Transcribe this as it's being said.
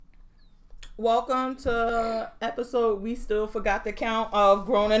Welcome to episode we still forgot to count of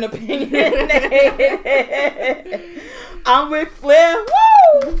Grown and Opinionated. I'm Ric Flair.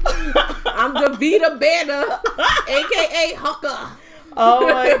 Woo! I'm Davita Banner, a.k.a. Hucker. Oh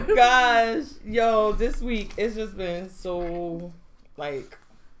my gosh. Yo, this week it's just been so, I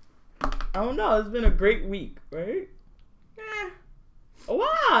don't know. It's been a great week, right? Wow.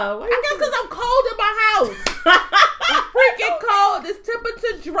 I guess because I'm cold in my house. It's freaking cold. This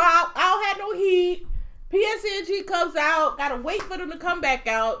temperature drop. I don't have no heat. PSNG comes out. Gotta wait for them to come back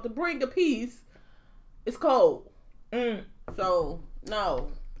out to bring the peace. It's cold. So, no.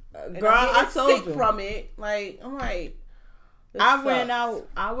 Girl, I told sick you. from it. I'm like, I ran out.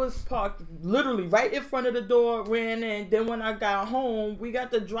 I was parked literally right in front of the door, ran in. Then when I got home, we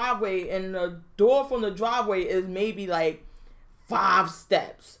got the driveway, and the door from the driveway is maybe 5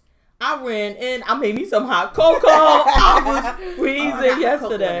 steps. I ran in. I made me some hot cocoa. I was freezing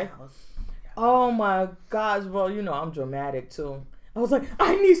yesterday. Oh my gosh, bro. You know I'm dramatic too. I was like,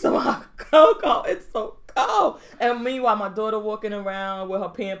 I need some hot cocoa. It's so cold. And meanwhile, my daughter walking around with her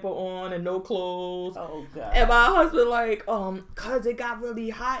pamper on and no clothes. Oh God. And my husband cause it got really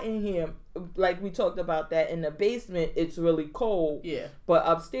hot in here. Like we talked about that in the basement, it's really cold. Yeah. But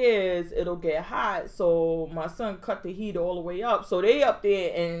upstairs it'll get hot. So my son cut the heat all the way up. So they up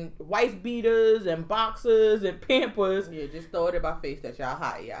there in wife beaters and boxers and pampers. Yeah, just throw it in my face that y'all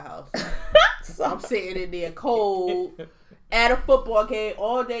hot in your house. So I'm sitting in there cold. At a football game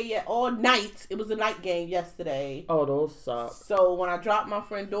all day, all night. It was a night game yesterday. Oh, those suck. So when I dropped my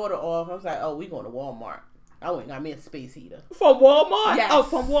friend daughter off, I was like, oh, we going to Walmart. I went and got me a space heater. From Walmart? Yes. Oh,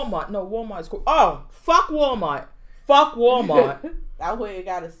 from Walmart. No, Walmart's cool. Oh, fuck Walmart. Fuck Walmart. I went and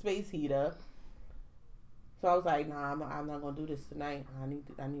got a space heater. So I was like, nah, I'm not going to do this tonight. I need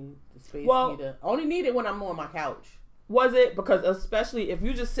the space heater. I only need it when I'm on my couch. Was it? Because especially if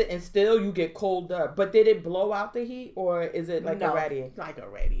you just sitting still, you get cold up. But did it blow out the heat, or is it a radiator? Like a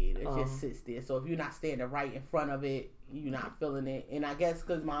radiator. It just sits there. So if you're not standing right in front of it, you're not feeling it. And I guess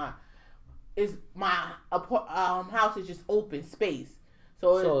because my house is just open space.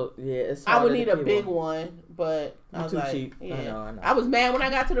 So it's I would need a big one, but I was like, cheap. Yeah. I know. I was mad when I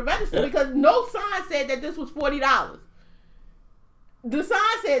got to the register because no sign said that this was $40. The sign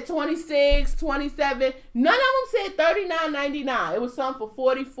said $26, $27. None of them said $39.99. It was some for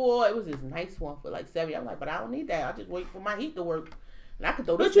 $44. It was this nice one for $70. I'm like, but I don't need that. I just wait for my heat to work, and I could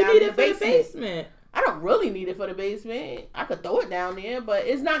throw this down in the basement. I don't really need it for the basement. I could throw it down there, but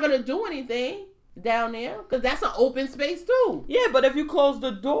it's not gonna do anything down there because that's an open space too. Yeah, but if you close the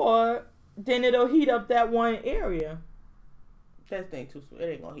door, then it'll heat up that one area. That thing too sweet.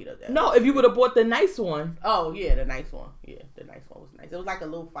 It ain't gonna heat up that. No, if you would have bought the nice one. Oh yeah, the nice one. Yeah, the nice one was nice. It was like a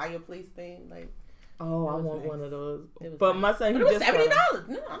little fireplace thing. I want one of those. But my son, it was $70.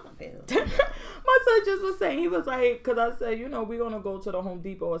 No, I'm not paying those. My son just was saying, he was like, because I said, we're gonna go to the Home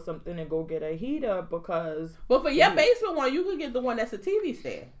Depot or something and go get a heater because. But for your basement one, you could get the one that's a TV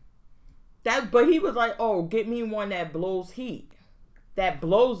stand. But he was like, oh, get me one that blows heat. That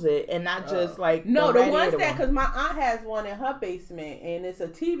blows it and not just no, the ones that, because my aunt has one in her basement and it's a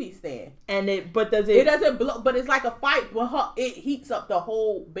TV stand. And it doesn't blow, but it's like a fight. But it heats up the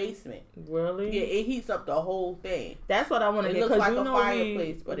whole basement. Really? Yeah, it heats up the whole thing. That's what I want to get. It looks like a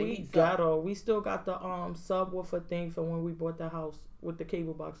fireplace, but it heats up. We still got the subwoofer thing from when we bought the house with the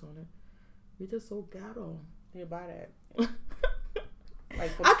cable box on it. We just so ghetto. Yeah, buy that. I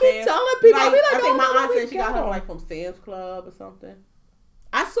keep telling people. I think my aunt said she got her from Sam's Club or something.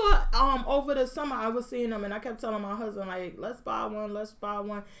 I saw over the summer I was seeing them and I kept telling my husband let's buy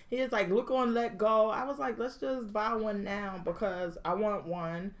one. He was like, look on Let Go. I was like, let's just buy one now because I want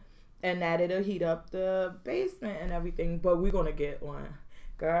one and that it'll heat up the basement and everything. But we're gonna get one,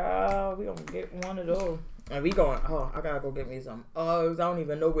 girl. We gonna get one of those. And we going. Oh, I gotta go get me some Uggs. I don't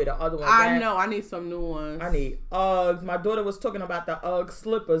even know where the other ones. I know. I need some new ones. I need Uggs. My daughter was talking about the Ugg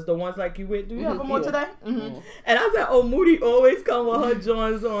slippers, the ones like you wear. Do you have them on today? Mm-hmm. And I said, oh, Moody always come with her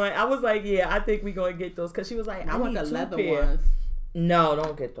joints on. I was like, yeah, I think we gonna get those because she was like, I want the leather ones. No,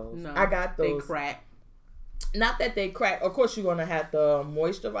 don't get those. No, I got those. They crack. Not that they crack. Of course, you're gonna have to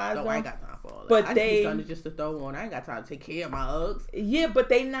moisturize them. I ain't got time for all that. But I need something just to throw on. I ain't got time to take care of my Uggs. Yeah, but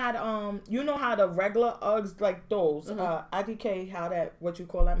they not. You know how the regular Uggs like those. IDK, what you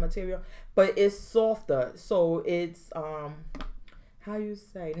call that material, but it's softer, so it's how you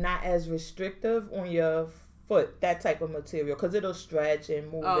say, not as restrictive on your foot. That type of material because it'll stretch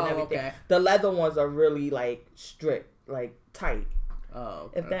and move and everything. Okay. The leather ones are really strict, tight. Oh,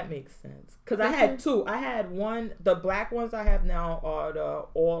 okay. If that makes sense. Because I had two. I had one, the black ones I have now are the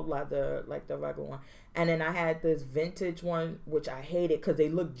all leather, like the regular one. And then I had this vintage one, which I hated because they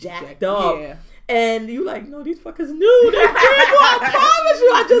look jacked up. Yeah. And you like, no, these fuckers new. They're brand new. I promise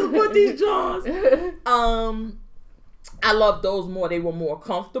you, I just put these Johns. I love those more. They were more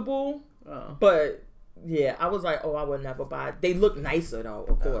comfortable. Oh. But yeah, I was like, I would never buy it. They look nicer though,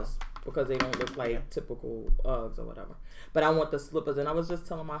 of course. Because they don't look like typical Uggs or whatever. But I want the slippers. And I was just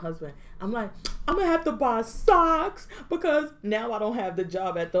telling my husband, I'm like, I'm going to have to buy socks because now I don't have the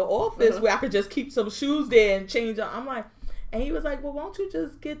job at the office where I could just keep some shoes there and change them. I'm like, and he was like, well, won't you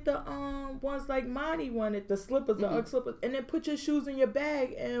just get the ones like Monty wanted, the slippers, the Ugg slippers, and then put your shoes in your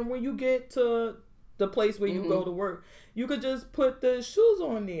bag. And when you get to the place where you go to work, you could just put the shoes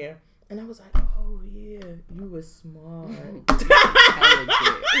on there. And I was like, oh, yeah, you were smart. Because,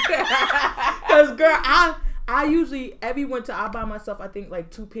 girl, I usually, every winter, I buy myself, I think,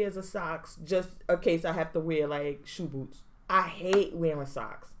 like 2 pairs of socks just in case I have to wear, like, shoe boots. I hate wearing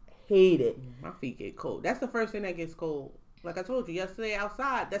socks. Hate it. My feet get cold. That's the first thing that gets cold. Like I told you yesterday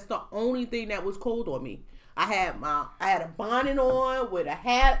outside, that's the only thing that was cold on me. I had a bonnet on with a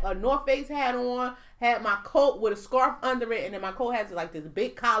hat, a North Face hat on, had my coat with a scarf under it, and then my coat has like this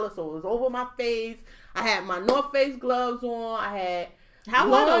big collar, so it was over my face. I had my North Face gloves on. I had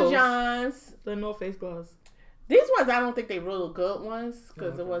long johns. The North Face gloves. These ones, I don't think they real good ones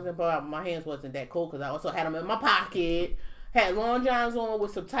because it wasn't. But my hands wasn't that cold because I also had them in my pocket. Had long johns on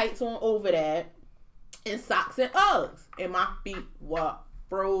with some tights on over that, and socks and Uggs, and my feet were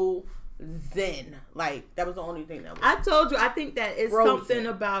frozen. Like that was the only thing that was. I told you, I think that it's something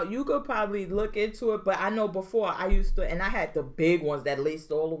about, you could probably look into it, but I know before I used to, and I had the big ones that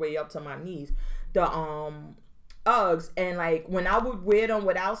laced all the way up to my knees, the Uggs, and like when I would wear them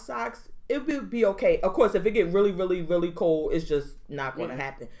without socks, it would be okay. Of course, if it get really, really, really cold, it's just not going to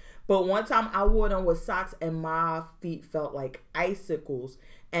happen. But one time I wore them with socks and my feet felt like icicles.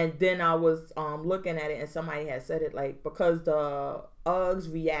 And then I was looking at it and somebody had said it like because the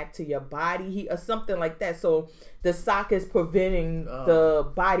Uggs react to your body heat or something like that. So the sock is preventing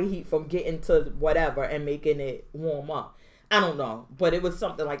the body heat from getting to whatever and making it warm up. I don't know. But it was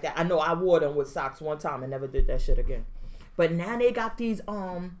something like that. I know I wore them with socks one time and never did that shit again. But now they got these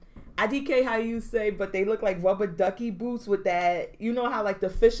IDK how you say, but they look like rubber ducky boots with that. You know how like the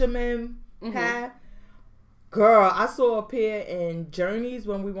fishermen have? Girl, I saw a pair in Journeys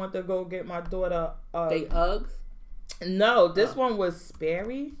when we went to go get my daughter. They Uggs? No, this one was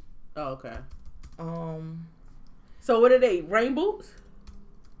Sperry. Oh, okay. So what are they? Rain boots?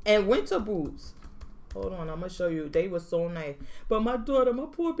 And winter boots. Hold on, I'm going to show you. They were so nice. But my daughter, my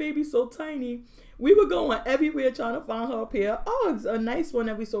poor baby, so tiny. We were going everywhere trying to find her a pair of Uggs. A nice one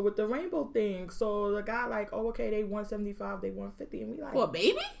that we saw with the rainbow thing. So the guy like, oh, okay, they $175, they $150. And we like, for a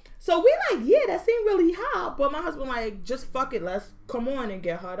baby? So we like, yeah, that seemed really high. But my husband like, just fuck it. Let's come on and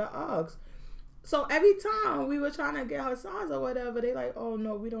get her the Uggs. So every time we were trying to get her size or whatever, they like, oh,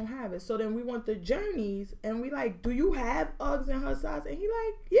 no, we don't have it. So then we went to Journeys and we like, do you have Uggs in her size? And he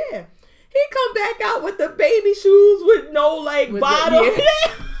like, yeah. He come back out with the baby shoes with no like with bottom.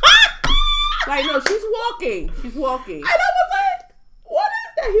 Like, no, she's walking. She's walking. And I was like, what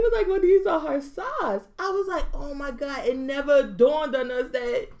is that? He was like, well, these are her size. I was like, oh my God. It never dawned on us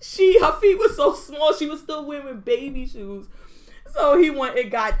that her feet were so small. She was still wearing baby shoes. So he went and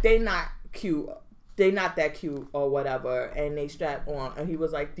got, they not cute. They not that cute or whatever. And they strapped on. And he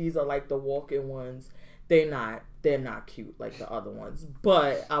was like, these are like the walking ones. They're not cute like the other ones.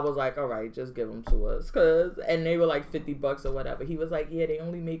 But I was like, all right, just give them to us. And they were like $50 or whatever. He was like, yeah, they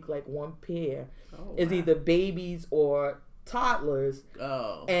only make like one pair. Oh, it's either babies or toddlers.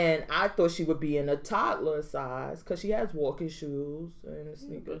 Oh. And I thought she would be in a toddler size because she has walking shoes and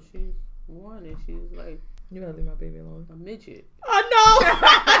sneakers. But she's one and she's like, you gotta leave my baby alone. A midget. I know.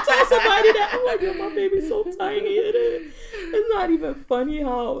 I told somebody that. I'm like, yeah, my baby's so tiny. It's not even funny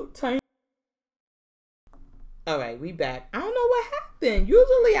how tiny. All right, we back. I don't know what happened.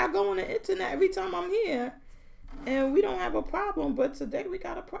 Usually I go on the internet every time I'm here and we don't have a problem, but today we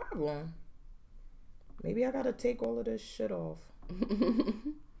got a problem. Maybe I gotta take all of this shit off.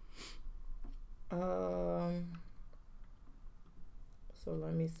 So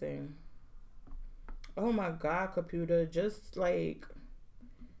let me see. Oh my God, computer. Just like,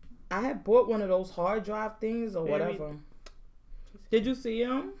 I had bought one of those hard drive things or whatever. Did you see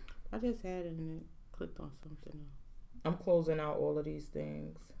them? I just had it and it clicked on something. I'm closing out all of these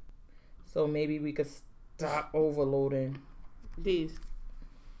things. So maybe we could stop overloading. These.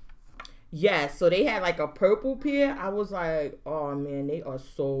 Yes, so they had like a purple pair. I was like, oh man, they are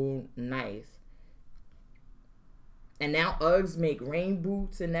so nice. And now Uggs make rain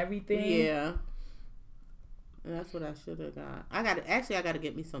boots and everything. Yeah. That's what I should have got. I gotta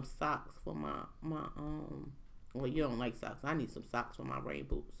get me some socks for my well, you don't like socks. I need some socks for my rain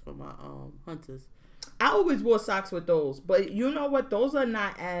boots for my hunters. I always wore socks with those, but you know what? Those are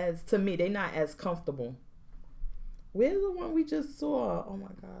not as, to me, they're not as comfortable. Where's the one we just saw? Oh my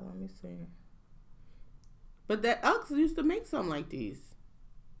God, let me see. But that Uggs used to make something like these.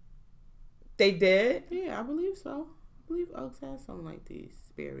 They did? Yeah, I believe so. I believe Uggs has something like these.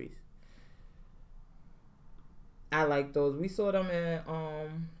 Sperry's. I like those. We saw them in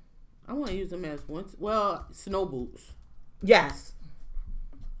I want to use them as snow boots. Yes.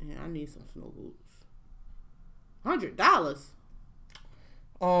 Yeah, I need some snow boots. $100.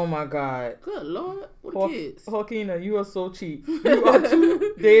 Oh my God. Good Lord. What the kids? Hawkina, you are so cheap. You are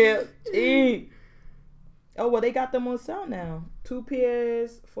too damn cheap. Oh, well, they got them on sale now. 2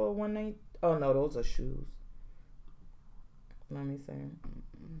 pairs for $190. Oh no, those are shoes. Let me see.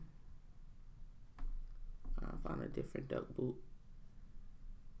 I'll find a different duck boot.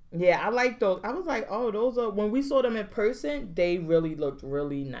 Yeah, I like those. I was like, oh, those are, when we saw them in person, they really looked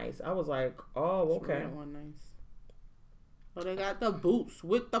really nice. I was like, oh, okay. That one nice. Oh, they got the boots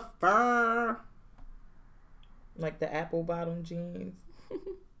with the fur. Like the apple bottom jeans.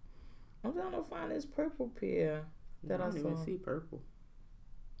 I'm trying to find this purple pair that I don't saw. even see purple.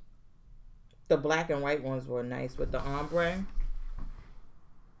 The black and white ones were nice with the ombre.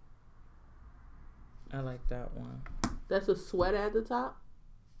 I like that one. That's a sweater at the top?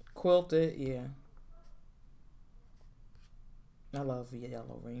 Quilted, yeah. I love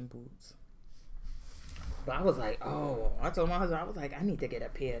yellow rain boots. But I was like, oh, I told my husband, I was like, I need to get a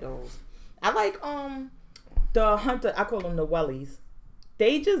pair of those. I like the hunter, I call them the wellies.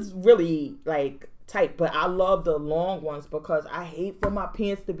 They just really like tight, but I love the long ones because I hate for my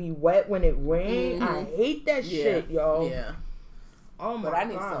pants to be wet when it rains. I hate that shit, yo. Yeah. Oh my God. But I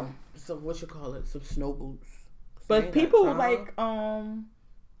need some what you call it, some snow boots. But people like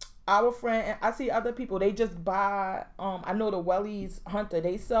our friend, I see other people, they just buy I know the Wellies Hunter,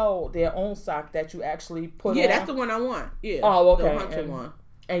 they sell their own sock that you actually put on. Yeah, that's the one I want. Yeah. Oh, okay. The Hunter one.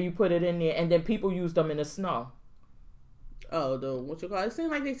 And you put it in there, and then people use them in the snow. Oh, what you call it? It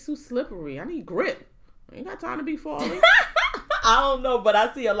seems like they too slippery. I need grip. I ain't got time to be falling. I don't know, but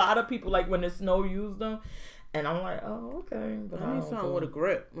I see a lot of people like when the snow use them, and I'm like, oh, okay. But I need something with a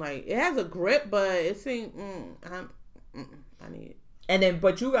grip. Like, it has a grip, but it seems, I need it. And then,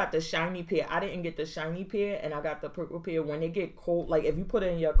 but you got the shiny pair. I didn't get the shiny pair, and I got the purple pair. When it get cold, like if you put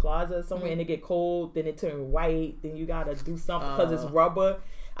it in your closet somewhere and it get cold, then it turn white. Then you gotta do something because it's rubber.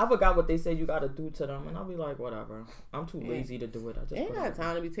 I forgot what they said you gotta do to them, and I'll be like, whatever. I'm too lazy to do it. I just ain't got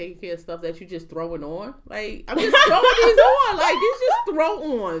time to be taking care of stuff that you just throwing on. Like, I'm just throwing these on. Like, these just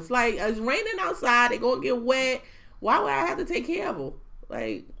throw-ons. Like, it's raining outside. They gonna get wet. Why would I have to take care of them?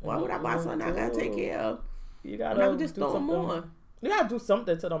 Like, why would I buy something I gotta take care of? You gotta I would just throw them on. You gotta do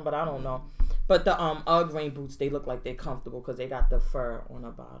something to them, but I don't know. But the UGG rain boots, they look like they're comfortable because they got the fur on the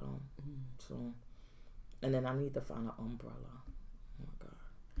bottom. So, and then I need to find an umbrella. Oh my God.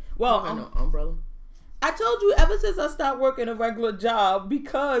 Well, I know umbrella. I told you ever since I stopped working a regular job,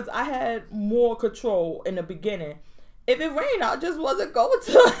 because I had more control in the beginning. If it rained, I just wasn't going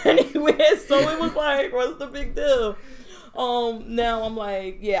to anywhere. So it was like, what's the big deal? Now I'm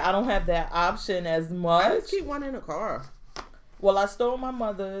like, yeah, I don't have that option as much. I just keep one in the car. Well, I stole my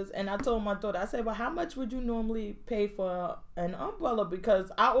mother's, and I told my daughter, I said, well, how much would you normally pay for an umbrella?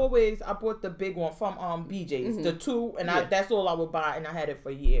 Because I bought the big one from BJ's, the two, and that's all I would buy, and I had it for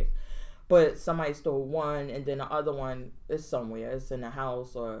years. But somebody stole one, and then the other one is somewhere. It's in a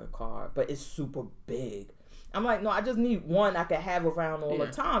house or a car, but it's super big. I'm like, no, I just need one I can have around all the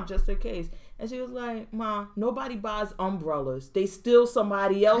time, just in case. And she was like, Ma, nobody buys umbrellas. They steal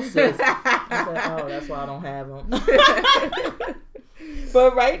somebody else's. I said, oh, that's why I don't have them.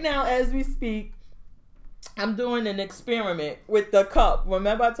 But right now, as we speak, I'm doing an experiment with the cup.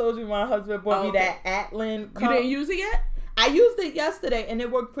 Remember I told you my husband bought me that Atlan cup? You didn't use it yet? I used it yesterday, and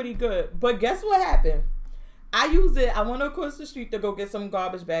it worked pretty good. But guess what happened? I went across the street to go get some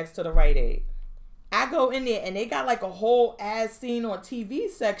garbage bags to the Rite Aid. I go in there, and they got like a whole as seen on TV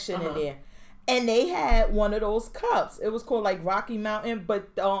section in there. And they had one of those cups. It was called like Rocky Mountain.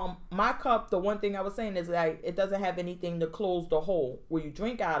 But my cup, the one thing I was saying is like it doesn't have anything to close the hole where you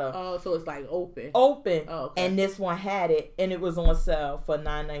drink out of. Oh, so it's like open. Open. Oh, okay. And this one had it, and it was on sale for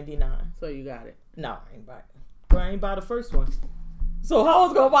 $9.99. So you got it. No, I ain't buy it. But I ain't buy the first one. So how I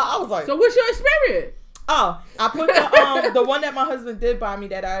was gonna buy? I was like, so what's your experience? Oh, I put the one that my husband did buy me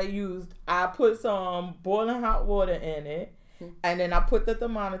that I used. I put some boiling hot water in it, and then I put the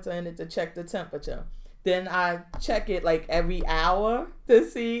thermometer in it to check the temperature. Then I check it like every hour to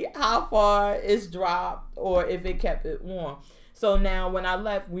see how far it's dropped or if it kept it warm. So now when I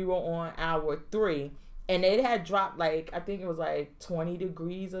left, we were on hour 3. And it had dropped like, I think it was like 20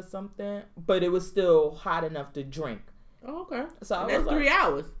 degrees or something. But it was still hot enough to drink. Oh, okay. So that's 3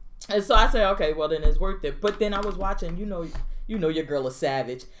 hours. And so I said, okay, well then it's worth it. But then I was watching, you know your girl is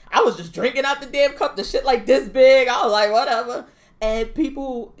savage. I was just drinking out the damn cup, the shit like this big. I was like, whatever. And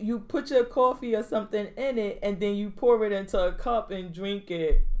people, you put your coffee or something in it, and then you pour it into a cup and drink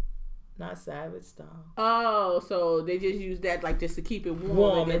it. Not savage style. Oh, so they just use that like just to keep it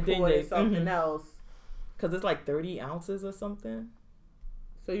warm and then pour it in something else. Because it's like 30 ounces or something.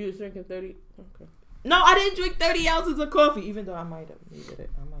 So you was drinking 30? Okay. No, I didn't drink 30 ounces of coffee, even though I might have needed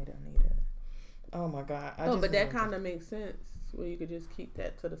it. Oh my God. But that kind of makes sense. Where you could just keep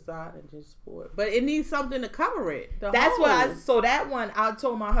that to the side and just pour it. But it needs something to cover it. That's why so that one, I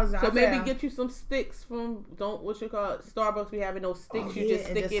told my husband. So maybe get you some sticks from, Starbucks be having those sticks you just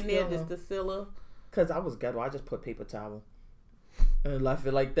stick in there just to seal it. Because I was ghetto. I just put paper towel and left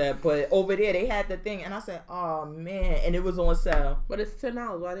it like that. But over there, they had the thing. And I said, oh, man. And it was on sale. But it's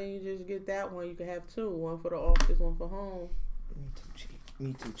 $10. Why didn't you just get that one? You could have 2. One for the office, one for home. Me too cheap.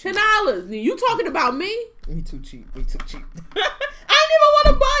 $10. You talking about me? Me too cheap. I didn't even want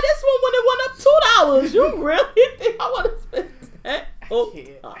to buy this one when it went up $2. You really think I want to spend that?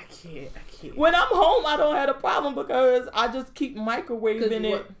 I can't. When I'm home, I don't have a problem because I just keep microwaving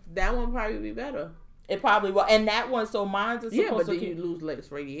it. That one probably be better. It probably will. And that one, so mine's is supposed to keep... you lose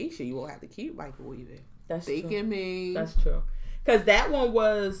less radiation. You won't have to keep microwaving. That's true. Me. That's true. Because that one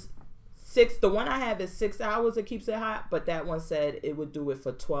was... the one I have is 6 hours. It keeps it hot, but that one said it would do it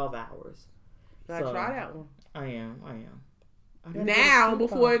for 12 hours. So I try that one. I am. Now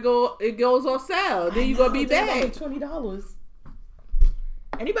before it goes on sale, then you gonna be back. $20.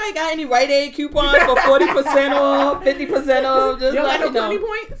 Anybody got any Rite Aid coupons for 40% off, 50% off? Just you got no 20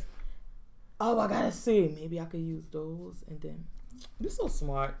 points? Oh, I gotta see. Maybe I could use those and then. You're so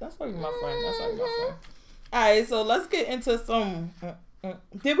smart. That's why you're my friend. All right, so let's get into some.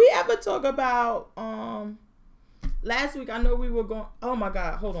 Did we ever talk about last week? I know we were going. Oh my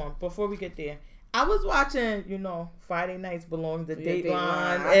God, hold on. Before we get there, I was watching. Friday nights belong to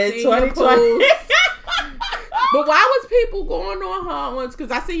Dateline in 2020. But why was people going on her ones? Because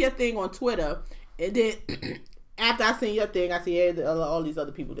I see your thing on Twitter, and then after I seen your thing, I see all these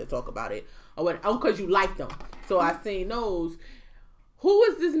other people that talk about it. Because you like them, so I seen those. Who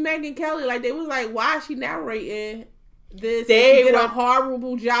is this Megyn Kelly? Like they was like, why is she narrating? She did a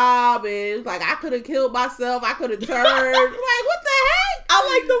horrible job, and it's like I could have killed myself. I could have turned. Like what the heck? I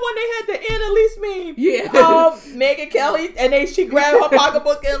like the one they had the Annalise meme. Yeah, Megyn Kelly, and then she grabbed her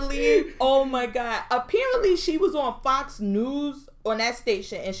pocketbook and leave. Oh my God! Apparently, she was on Fox News on that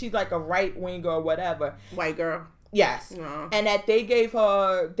station, and she's like a right winger or whatever. White girl. Yes, and that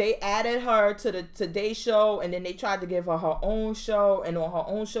they added her to the Today Show, and then they tried to give her her own show, and on her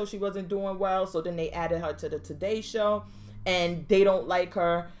own show she wasn't doing well, so then they added her to the Today Show, and they don't like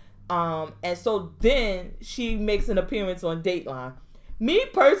her, and so then she makes an appearance on Dateline. Me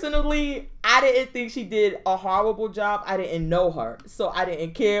personally, I didn't think she did a horrible job. I didn't know her, so I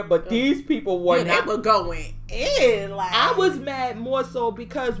didn't care. But these people were not. They were going in. Like I was mad more so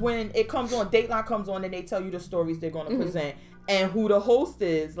because when it comes on, Dateline comes on, and they tell you the stories they're going to present and who the host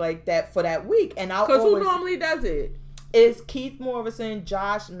is like that for that week. And because who normally does it? It's Keith Morrison,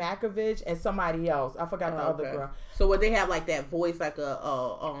 Josh Malkovich, and somebody else. I forgot the other girl. So what they have like that voice like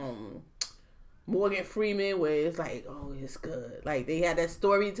a Morgan Freeman, where it's like, oh, it's good. Like they had that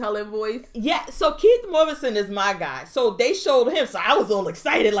storytelling voice. Yeah, so Keith Morrison is my guy. So they showed him, so I was all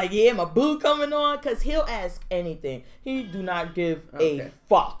excited. Like, yeah, my boo coming on, because he'll ask anything. He do not give a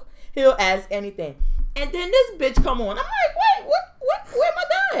fuck. He'll ask anything. And then this bitch come on. I'm like, wait, where my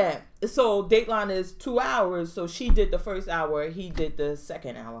guy at? So Dateline is 2 hours. So she did the first hour. He did the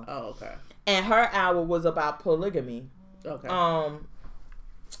second hour. Oh, okay. And her hour was about polygamy. Okay.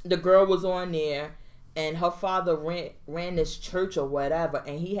 The girl was on there, and her father ran this church or whatever,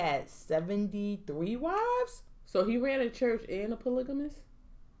 and he had 73 wives. So he ran a church and a polygamist?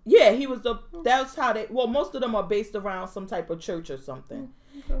 Yeah, he was that's how most of them are based around some type of church or something.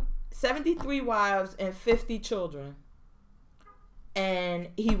 Okay. 73 wives and 50 children. And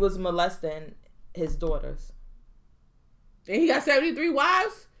he was molesting his daughters. And he got 73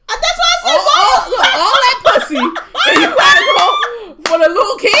 wives? That's what I said. All that pussy. And you gotta go for the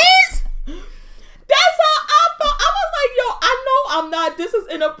little kids? That's how I thought. I was like, yo, I know I'm not, this is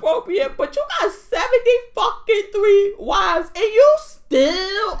inappropriate, but you got 73 wives and you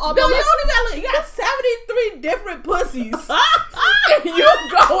still are. No, you got 73 different pussies. And you're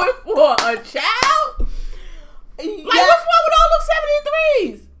going for a child?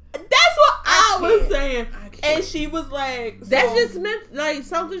 she was like, that just meant like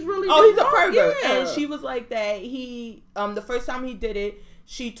something's really. Oh, he's a pervert. Yeah. And she was like that. He the first time he did it,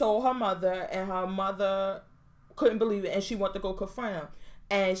 she told her mother, and her mother couldn't believe it, and she wanted to go confront him.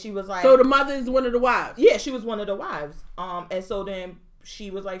 And she was like, so the mother is one of the wives. Yeah, she was one of the wives. And so then she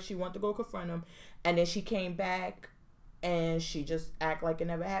was like, she wanted to go confront him, and then she came back, and she just act like it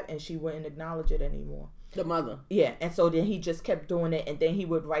never happened, and she wouldn't acknowledge it anymore. The mother. Yeah, and so then he just kept doing it, and then he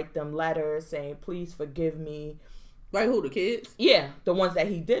would write them letters saying, "Please forgive me." Right? Who, the kids? Yeah, the ones that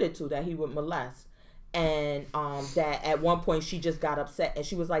he did it to, that he would molest. And that at one point she just got upset, and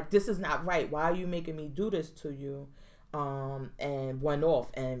she was like, "This is not right. Why are you making me do this to you?" And went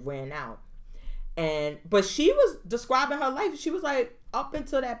off and ran out. But she was describing her life. She was like, up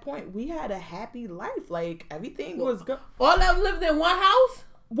until that point, we had a happy life. Like, everything was good. All of them lived in one house?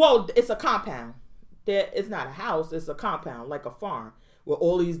 Well, it's a compound. It's not a house. It's a compound, like a farm, with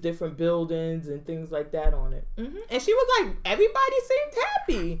all these different buildings and things like that on it. Mm-hmm. And she was like, everybody seemed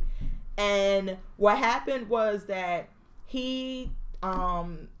happy. And what happened was that he,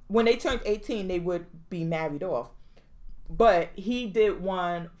 when they turned 18, they would be married off. But he did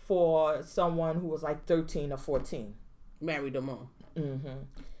one for someone who was like 13 or 14. Married them all. Mm-hmm.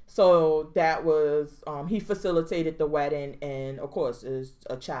 So that was, he facilitated the wedding, and of course, is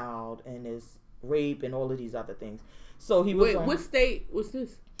a child, and is rape and all of these other things. So he was. Wait, what state was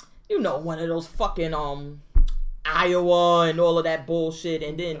this? You know, one of those fucking Iowa and all of that bullshit,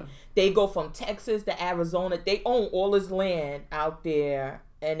 and then they go from Texas to Arizona. They own all this land out there,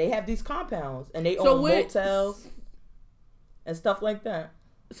 and they have these compounds, and they own motels and stuff like that.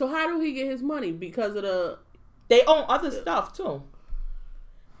 So how do he get his money? Because of the... They own other stuff too.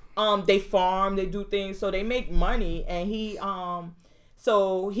 They farm, they do things, so they make money. And he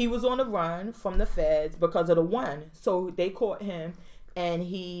so he was on the run from the feds because of the one. So they caught him, and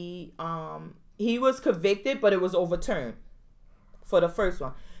he was convicted, but it was overturned for the first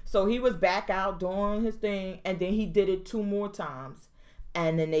one. So he was back out doing his thing, and then he did it 2 more times.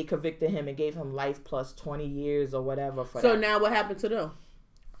 And then they convicted him and gave him life plus 20 years or whatever for that. So now what happened to them?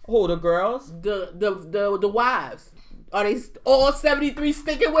 Who, the girls? The wives. Are they all 73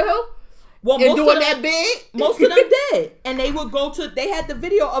 sticking with him? Well, and doing that big? Most of them did. And they would go to, they had the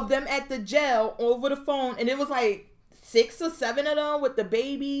video of them at the jail over the phone, and it was like 6 or 7 of them with the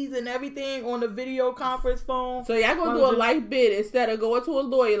babies and everything on the video conference phone. So y'all gonna do a life bid instead of going to a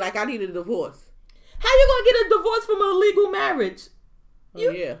lawyer like, I need a divorce. How you gonna get a divorce from an illegal marriage?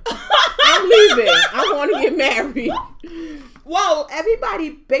 Yeah. I'm leaving. I want to get married. Well, everybody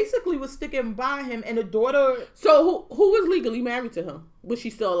basically was sticking by him, and the daughter... So who was legally married to him? Was she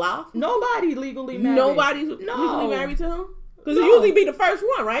still alive? Nobody legally married. Nobody's legally married to him? Because it usually be the first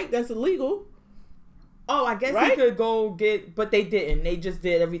one, right? That's illegal. Oh, I guess he could go get... But they didn't. They just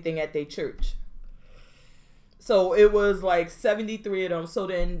did everything at their church. So it was like 73 of them. So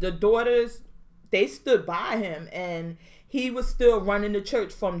then the daughters, they stood by him, and he was still running the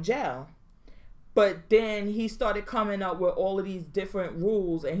church from jail. But then he started coming up with all of these different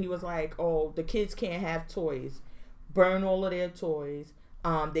rules, and he was like, oh, the kids can't have toys. Burn all of their toys.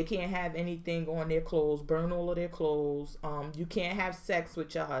 They can't have anything on their clothes. Burn all of their clothes. You can't have sex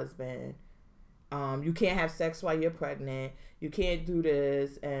with your husband. You can't have sex while you're pregnant. You can't do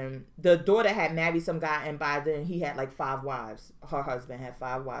this. And the daughter had married some guy, and by then he had like 5 wives. Her husband had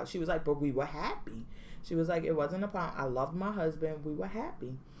 5 wives. She was like, but we were happy. She was like, it wasn't a problem. I loved my husband. We were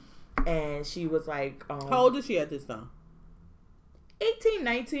happy. And she was like... how old is she at this time? 18,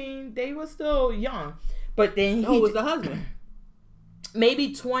 19. They were still young. But then who was the husband?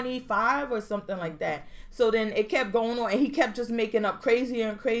 Maybe 25 or something like that. So then it kept going on, and he kept just making up crazier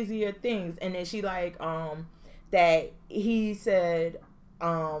and crazier things. And then she like... that he said...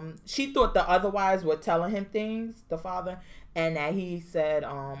 she thought the other wives were telling him things, the father... And that he said,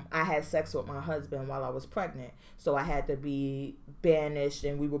 I had sex with my husband while I was pregnant. So I had to be banished,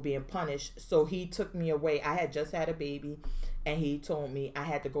 and we were being punished. So he took me away. I had just had a baby. And he told me I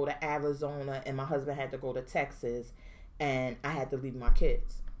had to go to Arizona, and my husband had to go to Texas. And I had to leave my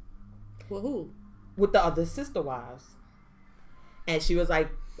kids. With who? With the other sister wives. And she was like,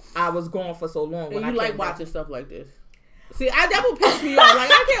 I was gone for so long. And you like watching stuff like this? See, that would piss me off. Like,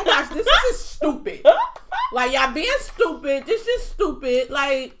 I can't watch this. This is stupid. Like, y'all being stupid. This is stupid.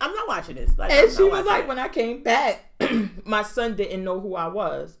 Like, I'm not watching this. Like, and she was like, when I came back, my son didn't know who I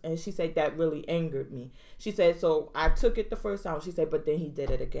was. And she said that really angered me. She said, so I took it the first time. She said, but then he did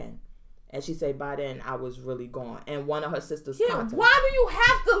it again. And she said, by then, I was really gone. And one of her sisters contacted. Why do you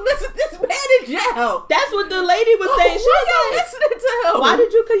have to listen to this man in jail? That's what the lady was saying. She was like, listening to him? Why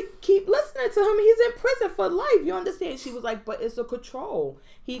did you keep listening to him? He's in prison for life. You understand? She was like, but it's a control.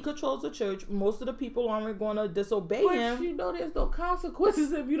 He controls the church. Most of the people aren't going to disobey him. But you know there's no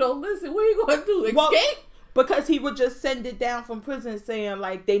consequences if you don't listen. What are you going to do? Escape? Well, because he would just send it down from prison saying,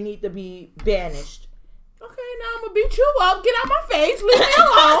 like, they need to be banished. Okay, now I'm going to beat you up. Get out my face. Leave me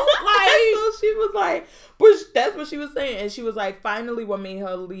alone. Like, so she was like, but that's what she was saying. And she was like, finally what made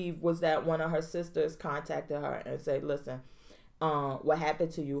her leave was that one of her sisters contacted her and said, listen, what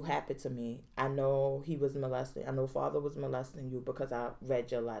happened to you happened to me. I know he was molesting. I know father was molesting you because I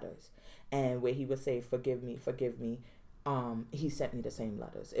read your letters. And where he would say, forgive me. He sent me the same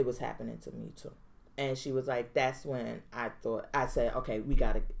letters. It was happening to me too. And she was like, that's when I said, okay,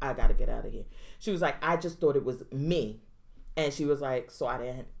 I gotta get out of here. She was like, I just thought it was me. And she was like, so I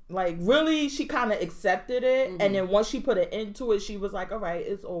didn't, like, really, she kind of accepted it. Mm-hmm. And then once she put an end to it, she was like, all right,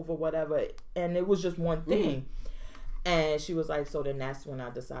 it's over, whatever. And it was just one thing. Mm-hmm. And she was like, so then that's when I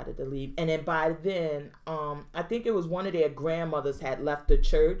decided to leave. And then by then, I think it was one of their grandmothers had left the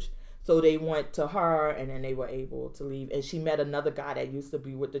church. So they went to her and then they were able to leave. And she met another guy that used to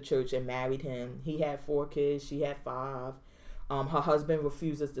be with the church and married him. He had 4 kids. She had 5. Her husband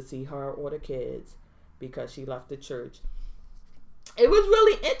refuses to see her or the kids because she left the church. It was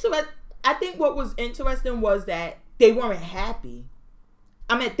really interesting. I think what was interesting was that they weren't happy.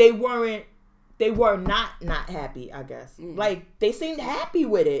 I mean, they were not happy, I guess. Mm. Like, they seemed happy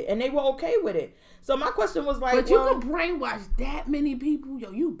with it, and they were okay with it. So my question was like, but you can brainwash that many people? Yo,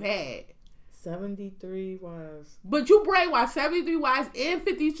 you bad. 73 wives. But you brainwash 73 wives and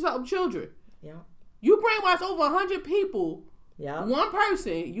 50-something children. Yeah. You brainwash over 100 people. Yeah. One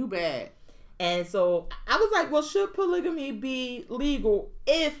person, you bad. And so I was like, well, should polygamy be legal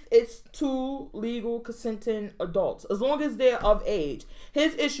if it's 2 legal consenting adults, as long as they're of age?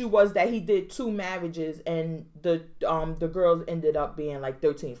 His issue was that he did 2 marriages and the girls ended up being like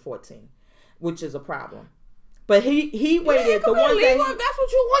 13, 14, which is a problem. But he waited. The ones that if that's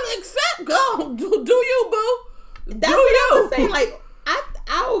what you want to accept, go. Do you, boo? That's what I was saying. Like,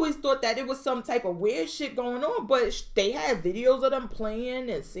 I always thought that it was some type of weird shit going on, but they had videos of them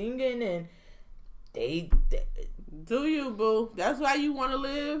playing and singing and they do you, boo? That's why you want to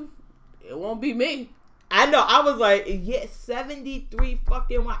live. It won't be me. I know. I was like, yeah, 73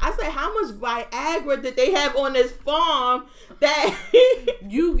 fucking. I said, how much Viagra did they have on this farm that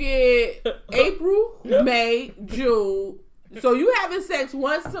you get April, May, June? So you having sex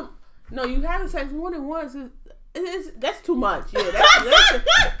once? No, you having sex more than once. That's too much. Yeah,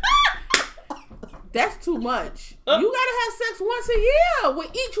 that's too much. You gotta have sex once a year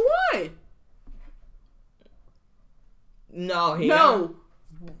with each one. No.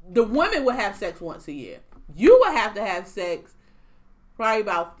 The women would have sex once a year. You would have to have sex probably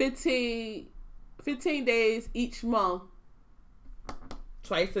about 15 days each month.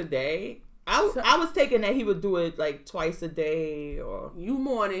 Twice a day? I was taking that he would do it like twice a day, or you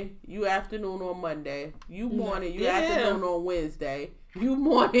morning, you afternoon on Monday. You morning, you afternoon on Wednesday. You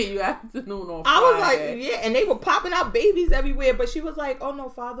morning, you afternoon on Friday. I was like, yeah, and they were popping out babies everywhere. But she was like, oh no,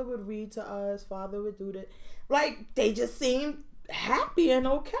 father would read to us. Father would do that. Like, they just seemed happy and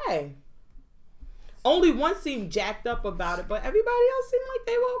okay. Only one seemed jacked up about it, but everybody else seemed like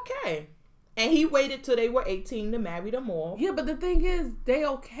they were okay. And he waited till they were 18 to marry them all. Yeah, but the thing is, they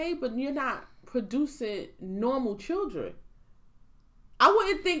okay, but you're not producing normal children. I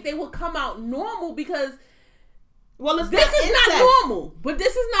wouldn't think they would come out normal because, well, this is not normal. But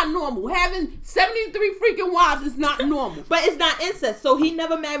this is not normal. Having 73 freaking wives is not normal. But it's not incest. So he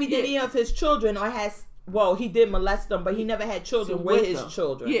never married any of his children or has. Well, he did molest them, but he never had children with his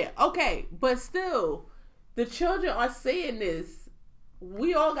children. Yeah, okay. But still, the children are saying this.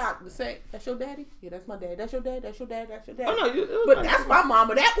 We all got the same. That's your daddy? Yeah, that's my dad. That's your dad? That's your dad? That's your dad? Oh, no. But that's my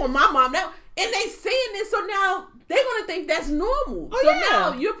mama. That one, my mom. That, and they saying this, so now they're going to think that's normal. Oh, so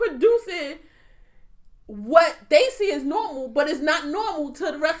now you're producing what they see as normal, but it's not normal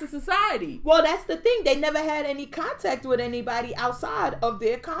to the rest of society. Well, that's the thing. They never had any contact with anybody outside of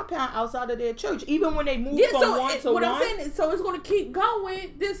their compound, outside of their church. Even when they moved from one to one. What I'm saying is, so it's going to keep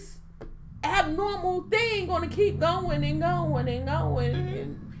going. This abnormal thing going to keep going and going and going. Mm-hmm.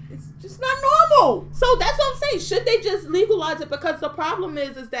 And it's just not normal. So that's what I'm saying. Should they just legalize it? Because the problem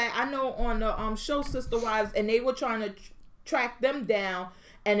is that I know on the show Sister Wives, and they were trying to track them down.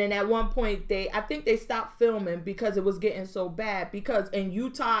 And then at one point, I think they stopped filming because it was getting so bad. Because in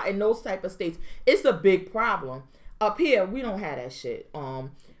Utah and those type of states, it's a big problem. Up here, we don't have that shit.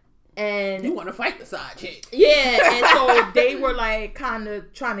 And you want to fight the side chick. Yeah, and so they were like kind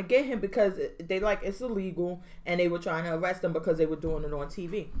of trying to get him because they like it's illegal, and they were trying to arrest him because they were doing it on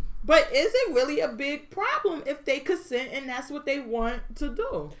TV. But is it really a big problem if they consent and that's what they want to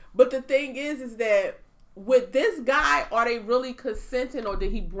do? But the thing is that with this guy, are they really consenting, or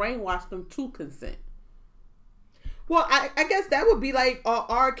did he brainwash them to consent? Well, I guess that would be like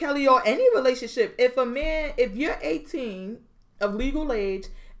R. Kelly or any relationship. If you're 18 of legal age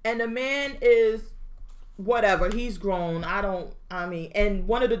and the man is whatever, he's grown. And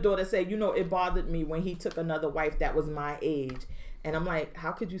one of the daughters said, it bothered me when he took another wife that was my age. And I'm like,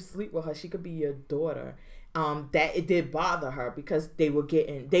 how could you sleep with her? She could be your daughter. That it did bother her because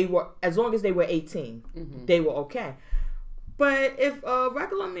as long as they were 18, mm-hmm. they were okay. But if a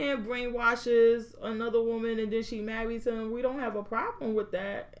regular man brainwashes another woman and then she marries him, we don't have a problem with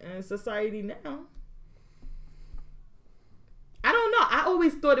that in society now. I don't know. I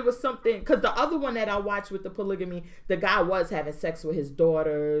always thought it was something, because the other one that I watched with the polygamy, the guy was having sex with his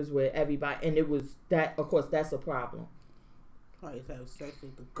daughters, with everybody, and it was that, of course, that's a problem. Probably having sex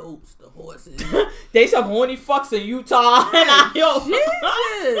with the goats, the horses. They some horny fucks in Utah.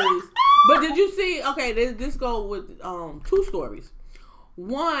 Jesus. But did you see? Okay, this go with two stories.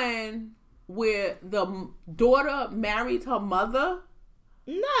 One where the daughter married her mother.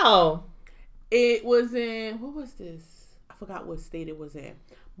 No, it was in, what was this? I forgot what state it was in.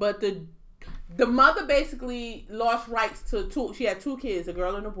 But the mother basically lost rights to two. She had two kids, a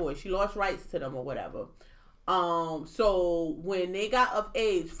girl and a boy. She lost rights to them or whatever. So when they got of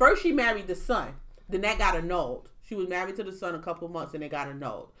age, first she married the son, then that got annulled. She was married to the son a couple of months and it got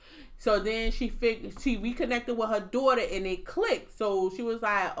annulled. So then she reconnected with her daughter and they clicked. So she was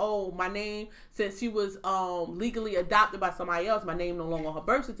like, oh, my name, since she was legally adopted by somebody else, my name no longer on her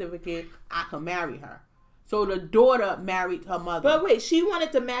birth certificate, I can marry her. So the daughter married her mother. But wait, she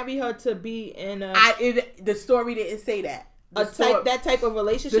wanted to marry her to be in the story didn't say that. That type of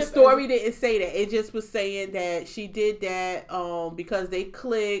relationship? The story didn't say that. It just was saying that she did that because they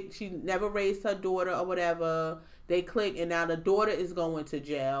clicked. She never raised her daughter or whatever. They clicked, and now the daughter is going to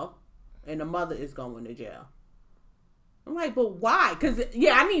jail, and the mother is going to jail. I'm like, but why? Because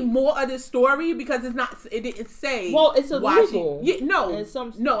I need more of this story because it didn't say. Well, it's illegal.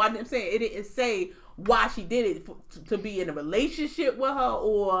 I'm saying it didn't say why she did it to be in a relationship with her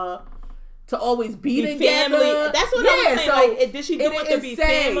or to always be together. Family. That's what I was saying. So like, did she do it to be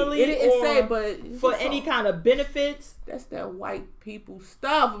family? It didn't say, but for any kind of benefits. That's that white people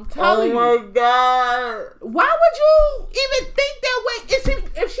stuff. I'm telling you. Oh my God! Why would you even think that way?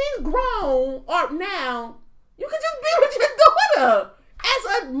 If she's grown or now, you could just be with your daughter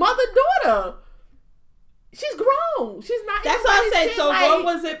as a mother-daughter. She's grown. She's not. That's what I said. So what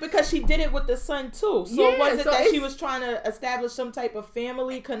was it? Because she did it with the son too. So was it that she was trying to establish some type of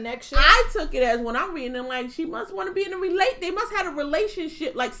family connection? I took it as when I'm reading it, like she must want to be in a They must have a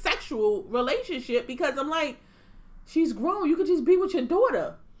relationship, like sexual relationship, because I'm like, she's grown. You could just be with your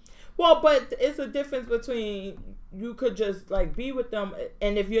daughter. Well, but it's a difference between you could just like be with them,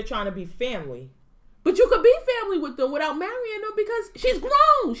 and if you're trying to be family. But you could be family with them without marrying them because she's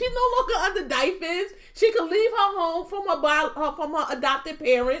grown. She's no longer under diapers. She could leave her home from her adopted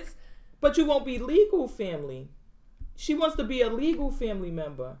parents. But you won't be legal family. She wants to be a legal family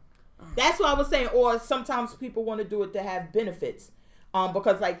member. That's what I was saying. Or sometimes people want to do it to have benefits.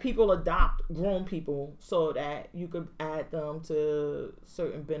 Because like people adopt grown people so that you could add them to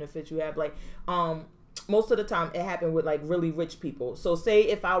certain benefits you have. Like, most of the time it happened with like really rich people. So say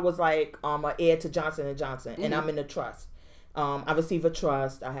if I was like an heir to Johnson & Johnson and I'm in a trust. I receive a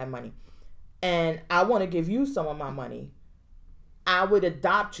trust. I have money. And I want to give you some of my money. I would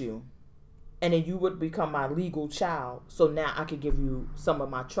adopt you. And then you would become my legal child. So now I could give you some of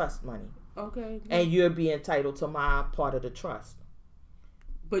my trust money. Okay. And you'll be entitled to my part of the trust.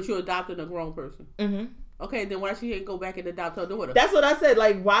 But you adopted a grown person. Mm-hmm. Okay, then why she didn't go back and adopt her daughter? That's what I said.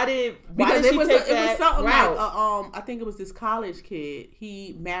 Like, why did she take that route? It was something like, I think it was this college kid.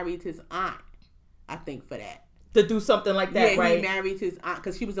 He married his aunt, I think, for that. To do something like that, right? He married his aunt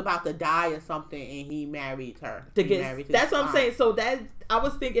because she was about to die or something, and he married her. That's what I'm saying. So that, I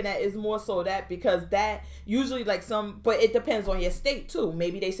was thinking that is more so that because that usually like but it depends on your state too.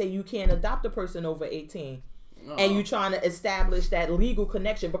 Maybe they say you can't adopt a person over 18. And you trying to establish that legal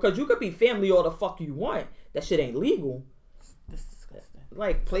connection because you could be family all the fuck you want. That shit ain't legal. That's disgusting.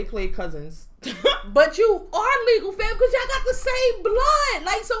 Like play cousins. But you are legal family because y'all got the same blood.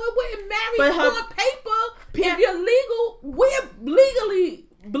 Like so it wouldn't marry on paper. If you're legal, we're legally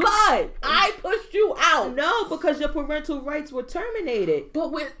blood. I pushed you out. No, because your parental rights were terminated.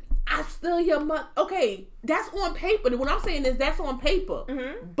 But I'm still your mother. Okay, that's on paper. What I'm saying is that's on paper.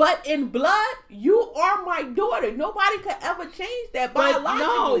 Mm-hmm. But in blood, you are my daughter. Nobody could ever change that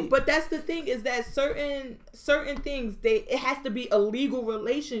biologically. No, but that's the thing is that certain things it has to be a legal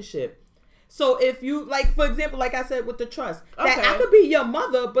relationship. So if you, like, for example, like I said with the trust, that Okay. I could be your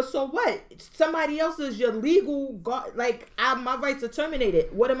mother, but so what? Somebody else is your legal guard. Like, my rights are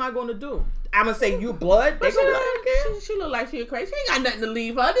terminated. What am I going to do? I'm going to say you blood? But she look like she crazy. She ain't got nothing to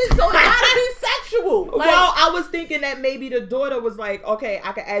leave her. So it gotta be sexual. Like, well, I was thinking that maybe the daughter was like, okay,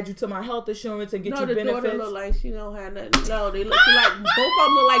 I can add you to my health insurance and get you benefits. No, the daughter look like she don't have nothing. No, they look like, both of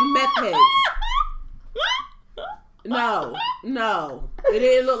them look like meth heads. No, it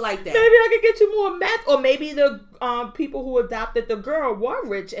didn't look like that. Maybe I could get you more meth, or maybe the people who adopted the girl were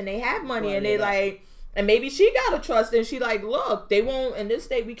rich and they have money and they like, and maybe she got a trust and she like, look, they won't in this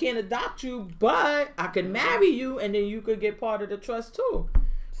state. We can't adopt you, but I could marry you and then you could get part of the trust too.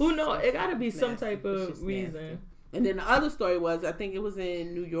 Who knows? It got to be some type of reason. Nasty. And then the other story was, I think it was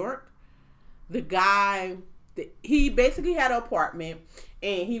in New York. The guy, he basically had an apartment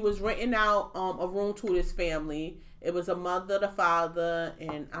and he was renting out a room to his family. It was a mother, the father,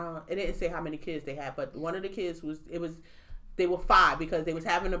 and it didn't say how many kids they had, but one of the kids they were 5 because they was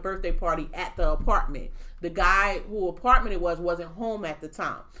having a birthday party at the apartment. The guy who apartment it wasn't home at the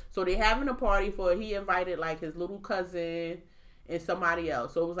time. So they having a party he invited like his little cousin and somebody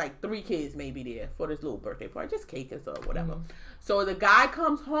else. So it was like 3 kids maybe there for this little birthday party, just cake and stuff, whatever. Mm-hmm. So the guy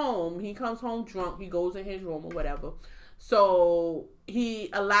comes home drunk, he goes in his room or whatever. So he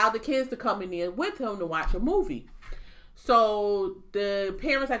allowed the kids to come in there with him to watch a movie. So the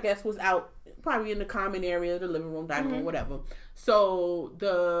parents, I guess, was out probably in the common area, the living room, dining room, whatever. So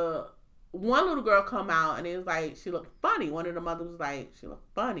the one little girl come out and it was like, she looked funny. One of the mothers was like, she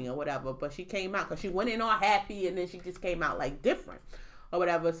looked funny or whatever. But she came out because she went in all happy and then she just came out like different or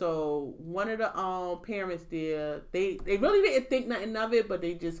whatever. So one of the parents there, they really didn't think nothing of it, but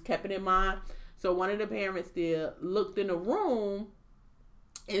they just kept it in mind. So one of the parents there looked in the room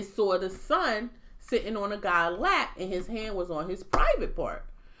and saw the son sitting on a guy's lap and his hand was on his private part.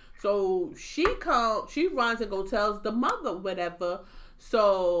 So she runs and go tells the mother whatever.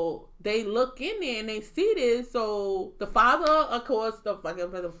 So they look in there and they see this. So the father, of course, the father.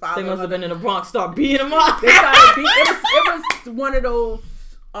 They must have been in the Bronx, start beating him up. They started beating. It was one of those.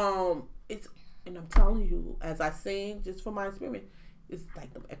 And I'm telling you, as I sing, just from my experience, it's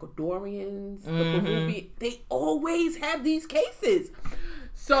like the Ecuadorians, the Peruvian. They always have these cases.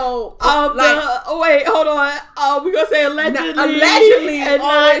 So, wait, hold on. We gonna say allegedly.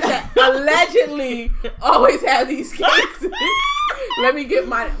 Allegedly, always have these cases. Let me get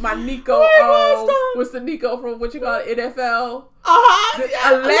my Nico. What's the Nico from what you call it, NFL?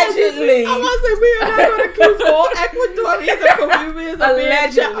 Allegedly. I was say we are not gonna accuse all Ecuadorians and Peruvians of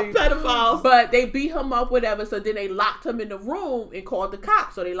being pedophiles. But they beat him up, whatever. So then they locked him in the room and called the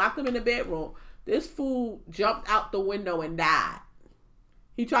cops. So they locked him in the bedroom. This fool jumped out the window and died.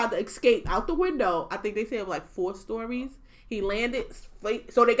 He tried to escape out the window. I think they said it was like 4 stories. He landed.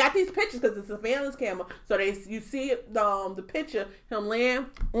 So they got these pictures because it's a surveillance camera. So you see the picture, him land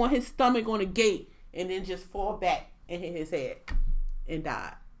on his stomach on a gate and then just fall back and hit his head and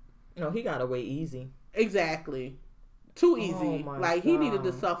died. No, he got away easy. Exactly. Too easy. He needed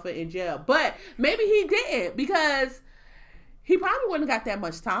to suffer in jail. But maybe he didn't because he probably wouldn't have got that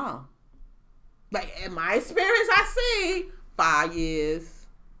much time. Like in my experience, I see 5 years.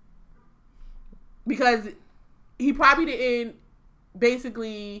 Because he probably didn't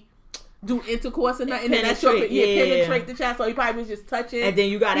basically do intercourse or nothing. Penetrate the child. So he probably was just touching. And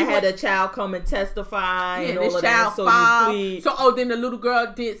then you gotta have the child come and testify and all of that. So you plead. Then the little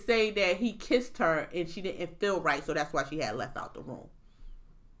girl did say that he kissed her and she didn't feel right, so that's why she had left out the room.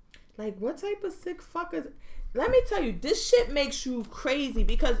 Like, what type of sick fuckers? Let me tell you, this shit makes you crazy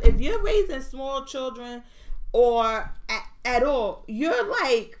because if you're raising small children or at all, you're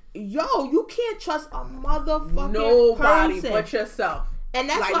like, yo, you can't trust a motherfucking nobody person but yourself. And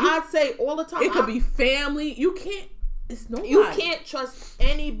that's what I say all the time. It could be family. You can't. It's nobody. You can't trust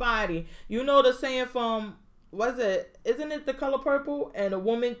anybody. You know the saying from, isn't it The Color Purple? And a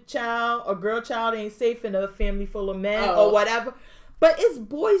girl child ain't safe in a family full of men or whatever. But it's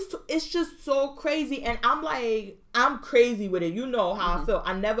boys too. It's just so crazy. And I'm like, I'm crazy with it. You know how I feel.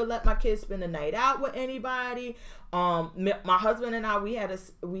 I never let my kids spend the night out with anybody. My husband and I, we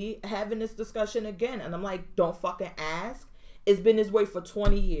having this discussion again. And I'm like, don't fucking ask. It's been this way for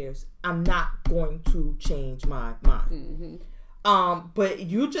 20 years. I'm not going to change my mind. But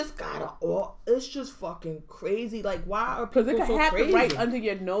you just gotta. It's just fucking crazy. Like, why are people so crazy? Because it could happen right under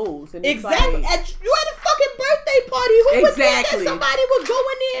your nose. And exactly. Like, you had a fucking birthday party. Who would think that somebody would go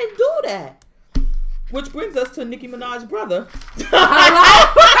in there and do that? Which brings us to Nicki Minaj's brother.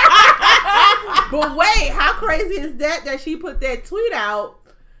 But wait, how crazy is that she put that tweet out?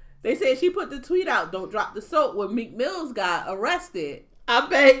 They said she put the tweet out, "Don't drop the soap," when Meek Mills got arrested. I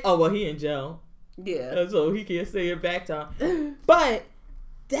bet. Oh, well, he in jail. Yeah. So he can't say it back to him. But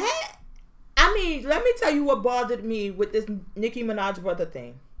that, I mean, let me tell you what bothered me with this Nicki Minaj brother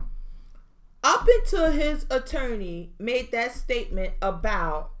thing. Up until his attorney made that statement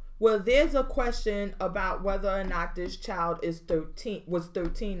about, well, there's a question about whether or not this child was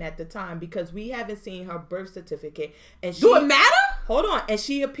 13 at the time, because we haven't seen her birth certificate. And do it matter? Hold on. And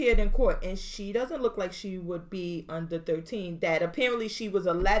she appeared in court, and she doesn't look like she would be under 13. That apparently she was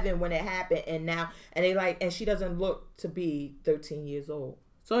 11 when it happened, and she doesn't look to be 13 years old.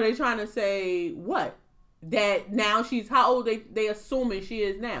 So they trying to say what? That now she's how old? They assuming she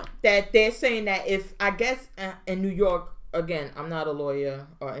is now. That they're saying that if, I guess, in New York, again, I'm not a lawyer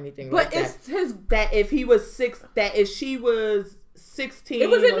or anything like that. But it's his, that if he was that if she was 16, it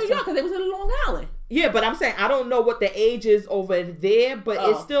was in New York because it was in Long Island. Yeah, but I'm saying I don't know what the age is over there, but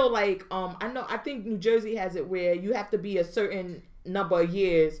it's still like I think New Jersey has it where you have to be a certain number of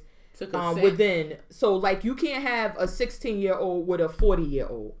years within. So like you can't have a 16-year-old with a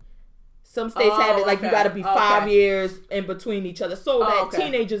 40-year-old. Some states have it like you got to be 5 years in between each other, so that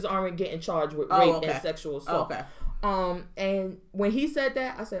teenagers aren't getting charged with rape and sexual assault. And when he said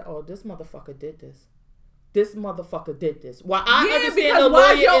that, I said, "Oh, this motherfucker did this. This motherfucker did this." Well, I understand the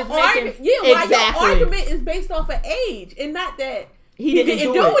lawyer is making your argument is based off of age and not that he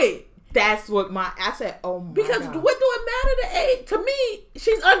didn't do it. That's what I said. Oh my because God. What do it matter the age? To me,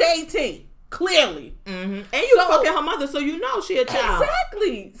 she's under 18. Clearly. Mm-hmm. And you fucking her mother, so you know she a child.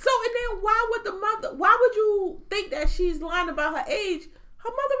 Exactly. So, and then why would you think that she's lying about her age? Her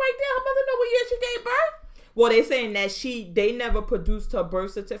mother right there, her mother know what year she gave birth. Well, they saying that they never produced her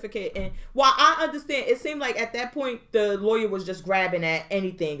birth certificate. And while I understand, it seemed like at that point, the lawyer was just grabbing at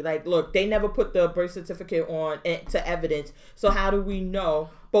anything. Like, look, they never put the birth certificate on to evidence. So how do we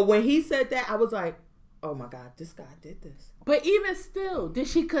know? But when he said that, I was like, oh my God, this guy did this. But even still, did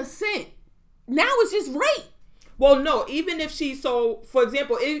she consent? Now it's just rape. Well, no, even if for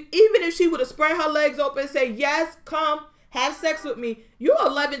example, even if she would have spread her legs open and say, yes, come, have sex with me, you're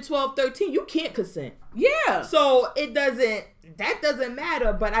 11, 12, 13, you can't consent. Yeah. So that doesn't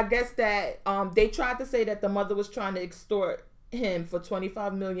matter. But I guess that they tried to say that the mother was trying to extort him for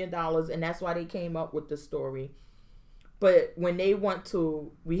 $25 million, and that's why they came up with the story. But when they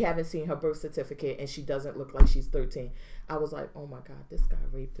we haven't seen her birth certificate, and she doesn't look like she's 13. I was like, oh my God, this guy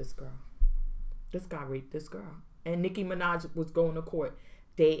raped this girl. This guy raped this girl. And Nicki Minaj was going to court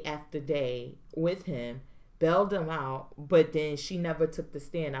day after day with him, bailed him out, but then she never took the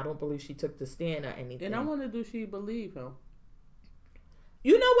stand. I don't believe she took the stand or anything. And I wonder, do she believe him?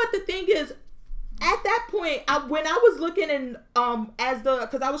 You know what the thing is? At that point, when I was looking in,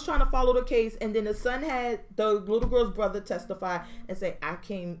 because I was trying to follow the case, and then the son had the little girl's brother testify and say, I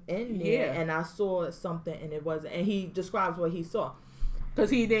came in there and I saw something and it wasn't, and he describes what he saw.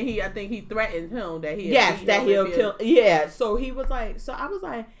 Because I think he threatened him that he'll kill. Yeah, so he was like, so I was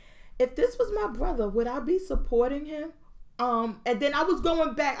like, if this was my brother, would I be supporting him? And then I was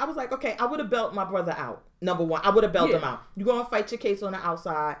going back. I was like, okay, I would have bailed my brother out. Number one, I would have bailed him out. You're gonna fight your case on the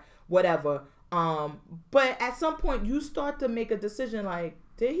outside, whatever. But at some point, you start to make a decision like,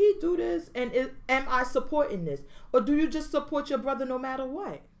 did he do this? And am I supporting this, or do you just support your brother no matter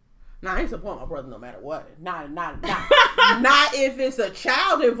what? Nah, I ain't support my brother no matter what. Not if it's a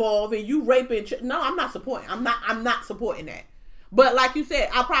child involved and you raping. No, I'm not supporting. I'm not supporting that. But like you said,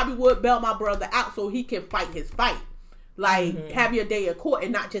 I probably would bail my brother out so he can fight his fight. Like have your day of court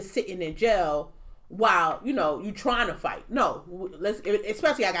and not just sitting in jail while you trying to fight. No,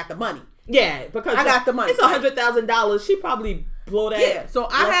 especially I got the money. Yeah, because I got the money. It's $100,000. She probably blow that. Yeah, so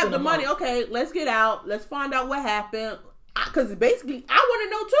I have the money. Okay, let's get out. Let's find out what happened. Because basically, I want to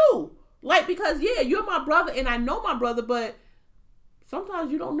know too. Like, because, you're my brother and I know my brother, but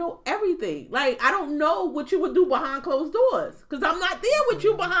sometimes you don't know everything. Like, I don't know what you would do behind closed doors. Because I'm not there with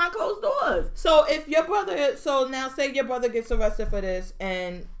you behind closed doors. So, if your brother, now say your brother gets arrested for this,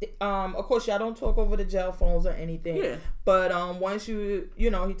 and, of course, y'all don't talk over the jail phones or anything. Yeah. But, once he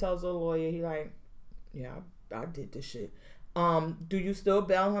tells the lawyer, he like, yeah, I did this shit. Do you still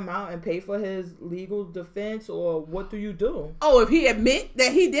bail him out and pay for his legal defense, or what do you do? Oh, if he admit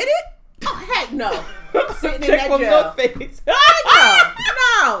that he did it? Oh, heck no. Sitting in that jail. Face.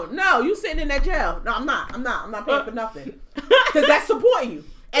 No, you sitting in that jail. No, I'm not paying for nothing. Because that's supporting you.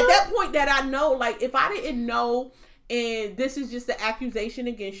 At that point that I know, like, if I didn't know, and this is just an accusation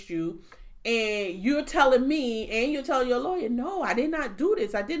against you, and you're telling me, and you're telling your lawyer, no, I did not do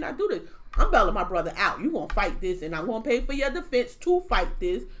this. I'm bailing my brother out. You gonna fight this, and I'm gonna pay for your defense to fight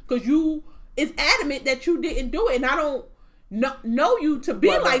this, because you is adamant that you didn't do it, and I don't. know you to be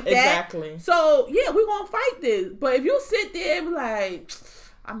like that. Exactly. So yeah, we're gonna fight this. But if you sit there and be like,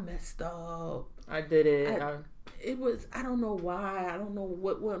 I messed up. I did it. It was, I don't know why. I don't know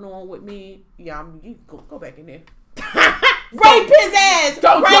what went on with me. Yeah, you go back in there. Rape his ass.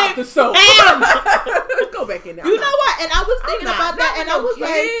 Don't drop the soap. Go back in there. You know what? And I was thinking about that, and I was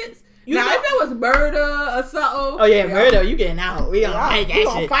like, now, if it was murder or something. Oh, yeah, murder. You getting out. We gonna fight that shit.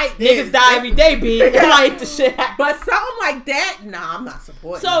 Gonna fight Niggas die every day, B. Like the shit. But something like that, nah, I'm not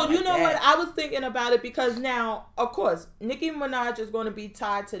supporting. So, you know what? I was thinking about it because now, of course, Nicki Minaj is going to be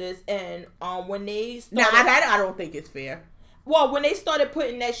tied to this. And when they started... I don't think it's fair. Well, when they started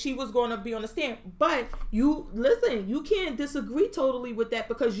putting that she was going to be on the stand, but you can't disagree totally with that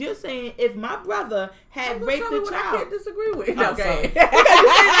because you're saying if my brother had raped the child, I can't disagree with. Okay, because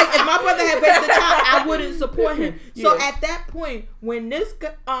you're saying like if my brother had raped the child, I wouldn't support him. So at that point, when this,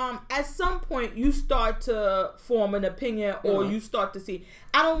 at some point you start to form an opinion or you start to see,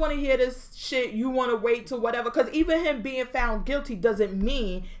 I don't want to hear this shit. You want to wait till whatever, because even him being found guilty doesn't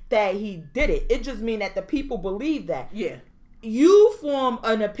mean that he did it. It just means that the people believe that. Yeah. You form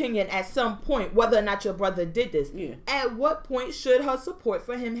an opinion at some point whether or not your brother did this. Yeah. At what point should her support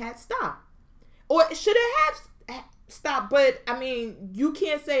for him have stopped? Or should it have stopped? But, I mean, you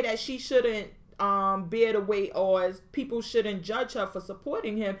can't say that she shouldn't bear the weight or people shouldn't judge her for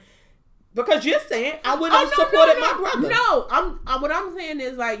supporting him. Because you're saying, I wouldn't have supported my brother. No, what I'm saying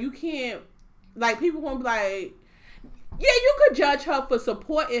is, like, you can't, like, people won't be like, yeah, you could judge her for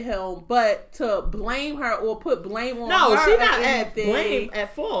supporting him, but to blame her or put blame on her. No, she's not at blame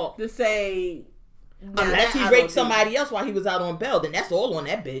at fault. To say, unless he raped somebody else while he was out on bail, then that's all on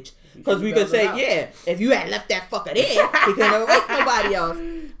that bitch. Because we could say, yeah, if you had left that fucker there, he couldn't have raped nobody else.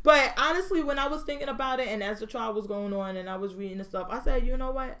 But honestly, when I was thinking about it, and as the trial was going on, and I was reading the stuff, I said, you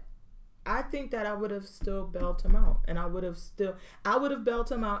know what? I think that I would have still bailed him out, and I would have bailed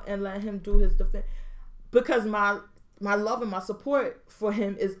him out and let him do his defense, because my love and my support for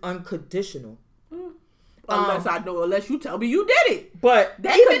him is unconditional. Unless you tell me you did it. But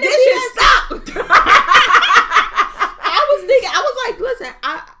that condition stopped. I was like, listen,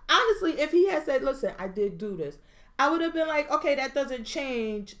 honestly, if he had said, listen, I did do this, I would have been like, okay, that doesn't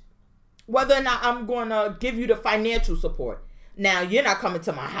change whether or not I'm going to give you the financial support. Now, you're not coming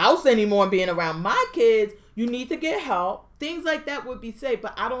to my house anymore and being around my kids. You need to get help. Things like that would be safe,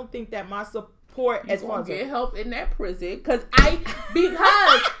 but I don't think that my support as far as get help in that prison because I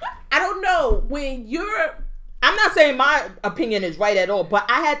don't know when you're. I'm not saying my opinion is right at all, but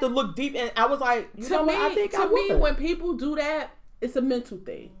I had to look deep and I was like, to me, when people do that, it's a mental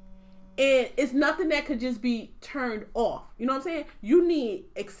thing, and it's nothing that could just be turned off. You know what I'm saying? You need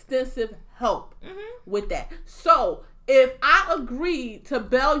extensive help with that. So if I agreed to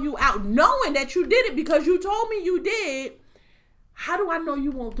bail you out, knowing that you did it because you told me you did. How do I know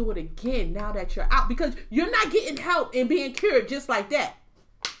you won't do it again now that you're out? Because you're not getting help and being cured just like that.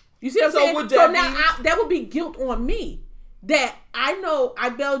 You see what I'm saying? So now that would be guilt on me. That I know I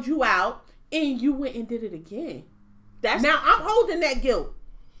bailed you out and you went and did it again. Now I'm holding that guilt.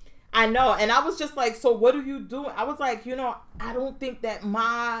 I know. And I was just like, so what are you doing? I was like, I don't think that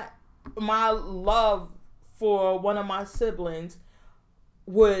my love for one of my siblings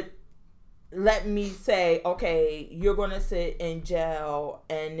would let me say, okay, you're going to sit in jail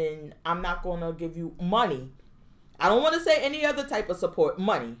and then I'm not going to give you money. I don't want to say any other type of support,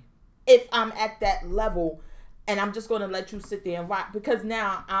 money. If I'm at that level and I'm just going to let you sit there and rock. Because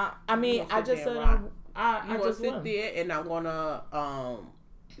now, I just said, I just sit there and I'm going to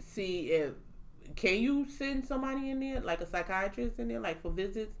see if, can you send somebody in there, like a psychiatrist in there, like for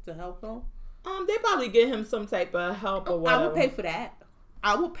visits to help them? They probably get him some type of help or whatever. I would pay for that.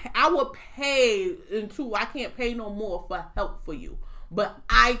 I will pay until I can't pay no more for help for you. But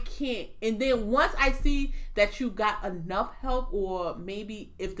I can't. And then once I see that you got enough help, or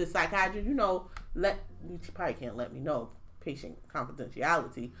maybe if the psychiatrist, you probably can't let me know, patient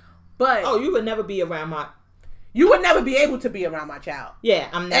confidentiality. But you would never be around you would never be able to be around my child. Yeah,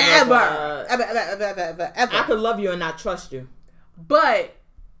 I'm never ever. I could love you and not trust you. But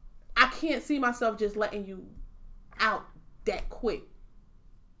I can't see myself just letting you out that quick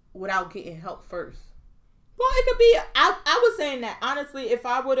without getting help first. Well, it could be. I was saying that honestly, if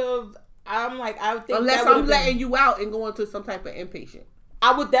I would have, I would think unless I'm letting you out and going to some type of inpatient.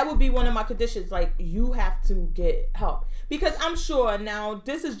 That would be one of my conditions. Like, you have to get help, because I'm sure now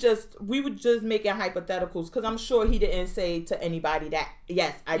we were just making hypotheticals, because I'm sure he didn't say to anybody that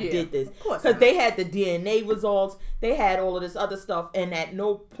yes I did this, because they had the DNA results, they had all of this other stuff, and at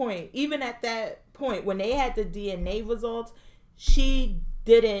no point, even at that point when they had the DNA results, she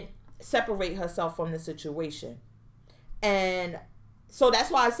didn't separate herself from the situation. And so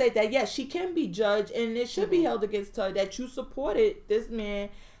that's why I say that, yes, she can be judged and it should be held against her that you supported this man.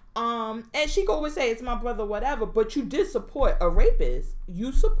 And she could always say, it's my brother, whatever, but you did support a rapist.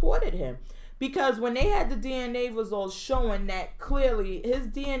 You supported him. Because when they had the DNA results showing that clearly his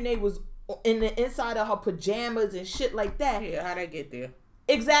DNA was in the inside of her pajamas and shit like that. Yeah, how'd I get there?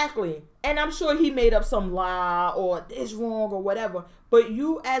 Exactly. And I'm sure he made up some lie or it's wrong or whatever. But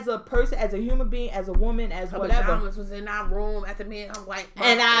you as a person, as a human being, as a woman, as her whatever. pajamas was in our room at the man. I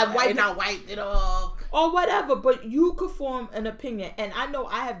wiped it off. Or whatever. But you could form an opinion. And I know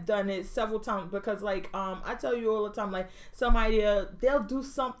I have done it several times because like, I tell you all the time, like somebody, they'll do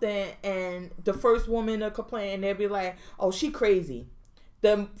something and the first woman to complain and they'll be like, oh, she crazy.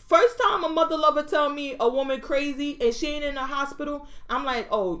 The first time a mother lover tell me a woman crazy and she ain't in the hospital, I'm like,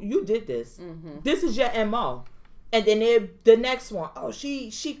 oh, you did this. Mm-hmm. This is your MO. And then the next one, oh, she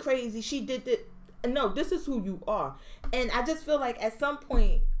crazy. She did this. No, this is who you are. And I just feel like at some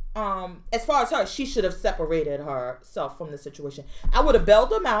point, as far as her, she should have separated herself from the situation. I would have bailed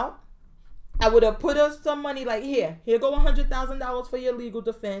them out. I would have put her some money like, here go $100,000 for your legal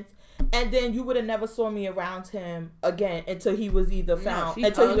defense. And then you would have never saw me around him again until he was either found,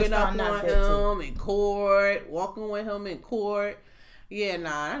 until he was found not guilty. Him in court, walking with him in court. Yeah,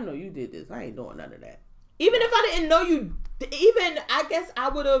 nah, I know you did this. I ain't doing none of that. Even if I didn't know you, I guess I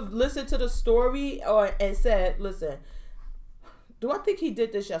would have listened to the story and said, listen, do I think he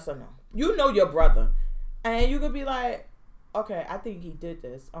did this, yes or no? You know your brother. And you could be like, okay, I think he did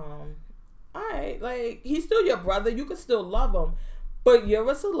this. All right, like, he's still your brother. You could still love him. But you're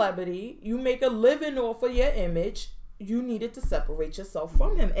a celebrity. You make a living off of your image. You needed to separate yourself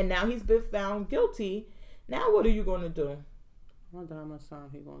from him. And now he's been found guilty. Now what are you going to do? I wonder how much time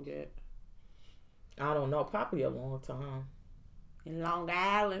he going to get. I don't know. Probably a long time. In Long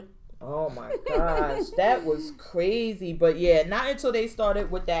Island. Oh my gosh. That was crazy. But yeah, not until they started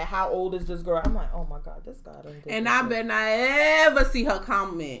with that, how old is this girl? I'm like, oh my God, this guy done did and I bet not ever see her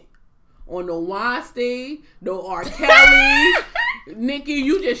comment on no Weinstein, no R. Kelly. Nikki,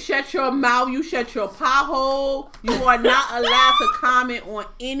 you just shut your mouth. You shut your pothole. You are not allowed to comment on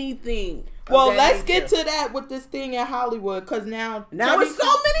anything. Well, let's get to that with this thing in Hollywood, because now with so many,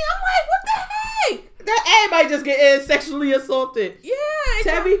 I'm like, what the heck? That everybody just getting sexually assaulted. Yeah.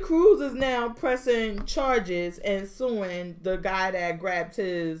 Terry Crews is now pressing charges and suing the guy that grabbed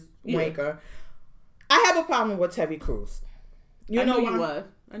his wanker. I have a problem with Terry Crews. I knew you was.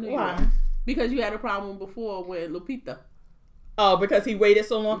 Because you had a problem before with Lupita. Oh, because he waited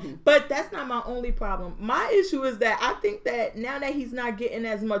so long. Mm-hmm. But that's not my only problem. My issue is that I think that now that he's not getting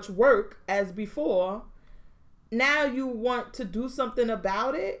as much work as before, now you want to do something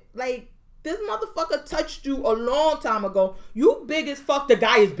about it. Like, this motherfucker touched you a long time ago. You big as fuck. The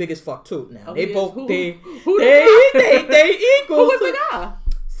guy is big as fuck too now. Oh, they both they equals. Who was the guy?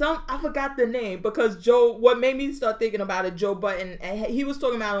 I forgot the name because Joe, what made me start thinking about it, Joe Budden, and he was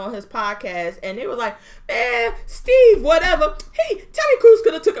talking about it on his podcast, and they was like, man, Steve, whatever. Hey, Terry Crews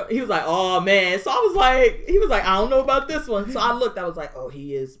could have took him. He was like, oh man. So I was like, he was like, I don't know about this one. So I looked, I was like, oh,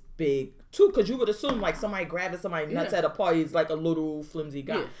 he is big too, because you would assume like somebody grabbing somebody nuts at a party is like a little flimsy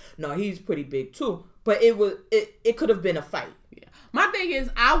guy. Yeah. No, he's pretty big too. But it could have been a fight. Yeah. My thing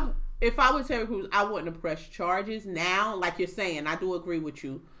is, if I was Terry Crews, I wouldn't have pressed charges. Now, like you're saying, I do agree with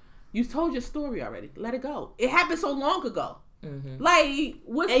you. You told your story already. Let it go. It happened so long ago. Mm-hmm. Like,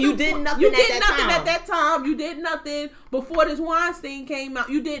 you did nothing at that time. You did nothing before this Weinstein came out.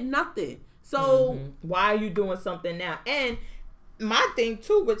 You did nothing. So why are you doing something now? And my thing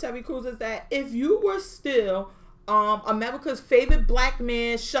too with Terry Crews is that if you were still America's favorite black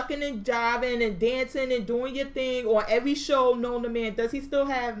man, shucking and jiving and dancing and doing your thing on every show known to man, does he still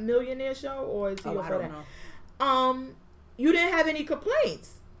have Millionaire Show or is he over that? Know. You didn't have any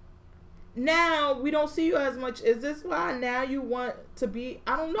complaints. Now we don't see you as much. Is this why now you want to be?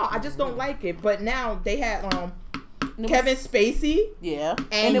 I don't know. I just don't like it. But now they had Kevin Spacey. Yeah,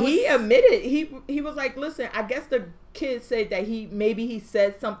 and he admitted he was like, listen, I guess the kid said that he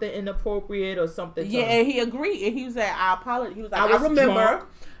said something inappropriate or something. Yeah, and he agreed. And he was like, I apologize. He was like, I remember. Drunk.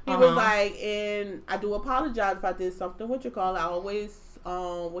 He was like, and I do apologize if I did something. What you call it? I always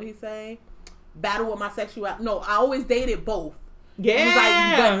what he say? Battle with my sexuality. No, I always dated both. Yeah, he was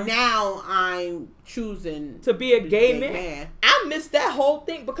like, but now I'm choosing to be a gay man. I missed that whole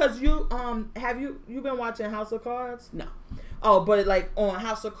thing because you have you been watching House of Cards? No. Oh, but like on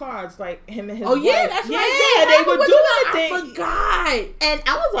House of Cards, like him and his wife. Yeah, that's right. Yeah, they were doing the thing. I forgot. And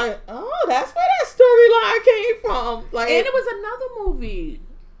I was like, oh, that's where that storyline came from. Like, and it was another movie.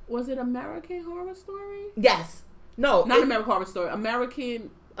 Was it American Horror Story? Yes. No, not American Horror Story.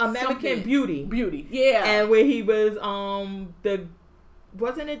 American Beauty. Beauty, yeah. And where he was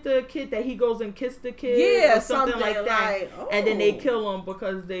wasn't it the kid that he goes and kissed the kid? Yeah, or something like that. And then they kill him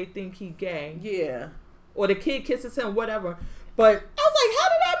because they think he gay. Yeah. Or the kid kisses him, whatever. But I was like, how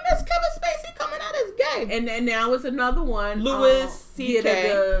did I miss Kevin Spacey coming out as gay? And then now it's another one. Louis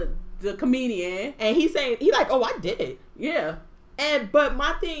C.K. The comedian. And he's saying, oh, I did it. Yeah. But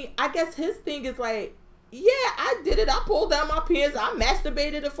my thing, I guess his thing is like, yeah, I did it. I pulled down my pants. I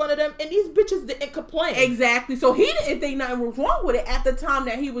masturbated in front of them. And these bitches didn't complain. Exactly. So he didn't think nothing was wrong with it at the time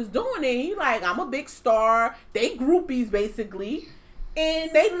that he was doing it. He like, I'm a big star. They groupies, basically.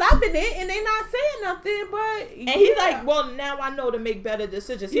 And they loving it. And they not saying nothing. But and he's like, well, now I know to make better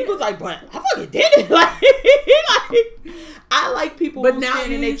decisions. He was like, but I fucking did it. Like, I like people but who now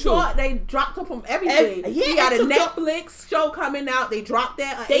stand in their truth. They dropped him from everything. He got a Netflix show coming out. They dropped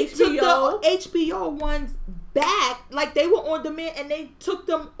that. They took the HBO ones back, like they were on demand, and they took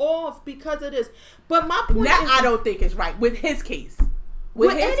them off because of this. But my point that is, I don't think it's right with his case.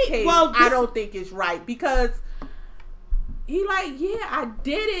 I don't think it's right because he like, yeah, I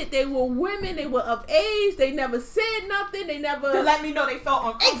did it. They were women. They were of age. They never said nothing. They never to let me know they felt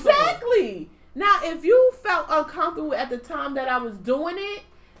uncomfortable. Exactly. Now, if you felt uncomfortable at the time that I was doing it,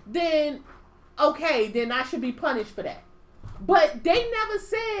 then okay, then I should be punished for that. But they never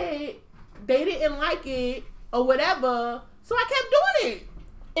said they didn't like it or whatever, so I kept doing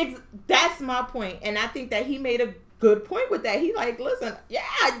it. That's my point, and I think that he made a good point with that. He like, listen, yeah,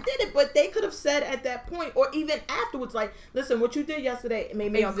 I did it, but they could have said at that point or even afterwards, like, listen, what you did yesterday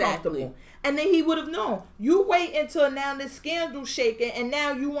made me uncomfortable. And then he would have known. You wait until now this scandal's shaking, and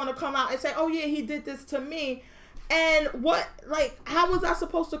now you want to come out and say, oh yeah, he did this to me. And what, like, how was I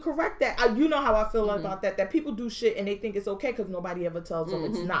supposed to correct that? You know how I feel about that people do shit and they think it's okay because nobody ever tells them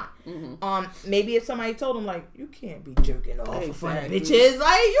it's not. Maybe if somebody told them, like, you can't be jerking off in front of bitches.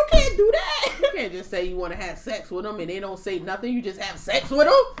 Like, you can't do that. You can't just say you want to have sex with them and they don't say nothing. You just have sex with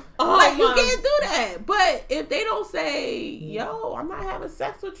them. Like, you can't do that. But if they don't say, yo, I'm not having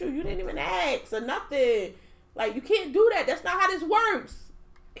sex with you. You didn't even ask or nothing. Like, you can't do that. That's not how this works.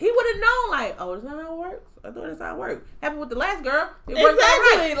 He would have known, like, oh, that's not how it works. I thought that's how it worked. Happened with the last girl. It worked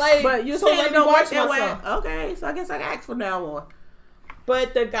exactly. Right. Like, but you so saying let it don't me work watch that myself. way. Okay, so I guess I can ask from now on.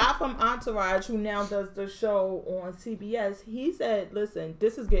 But the guy from Entourage, who now does the show on CBS, he said, listen,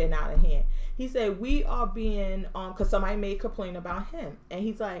 this is getting out of hand. He said, we are being, because somebody made a complaint about him. And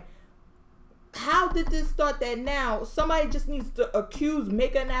he's like, how did this start that now somebody just needs to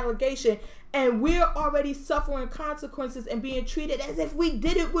make an allegation, and we're already suffering consequences and being treated as if we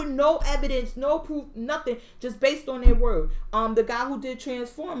did it with no evidence, no proof, nothing, just based on their word. The guy who did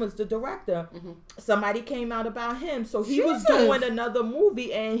Transformers, the director, somebody came out about him. So he was doing another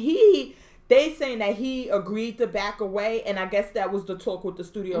movie, and they saying that he agreed to back away, and I guess that was the talk with the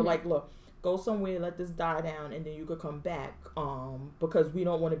studio, like, look, go somewhere, let this die down, and then you could come back, because we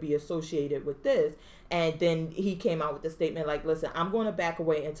don't want to be associated with this. And then he came out with the statement like, listen, I'm going to back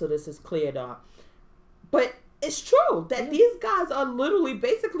away until this is cleared up. But it's true that these guys are literally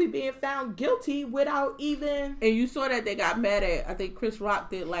basically being found guilty without even... And you saw that they got mad at, I think Chris Rock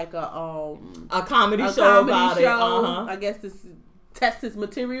did like a comedy show about it. I guess this test his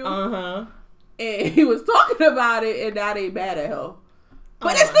material. And he was talking about it, and now they mad at him.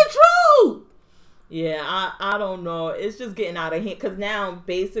 But it's the truth. Yeah, I don't know. It's just getting out of hand because now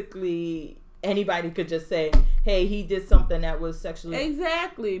basically anybody could just say, hey, he did something that was sexually...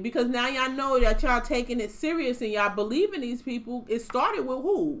 Exactly. Because now y'all know that y'all taking it serious and y'all believe in these people. It started with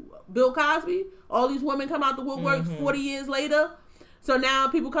who? Bill Cosby? All these women come out the woodworks 40 years later. So now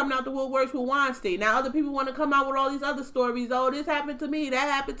people coming out the woodworks with Weinstein. Now other people want to come out with all these other stories. Oh, this happened to me. That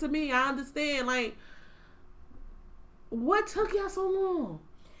happened to me. I understand. Like... What took y'all so long?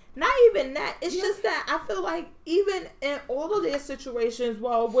 Not even that. It's just that I feel like even in all of their situations,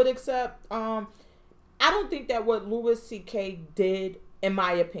 well, would accept, I don't think that what Louis C.K. did, in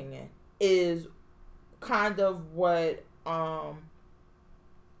my opinion, is kind of what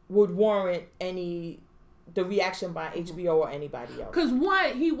would warrant the reaction by HBO or anybody else. Because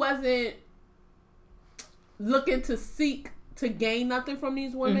one, he wasn't looking to seek to gain nothing from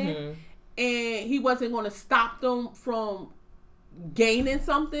these women. And he wasn't going to stop them from gaining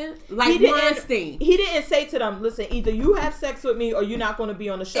something like Weinstein. He didn't say to them, listen, either you have sex with me or you're not going to be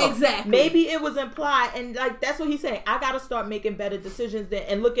on the show. Exactly. Maybe it was implied, and like that's what he's saying. I got to start making better decisions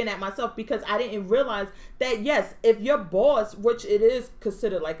and looking at myself, because I didn't realize that, yes, if your boss, which it is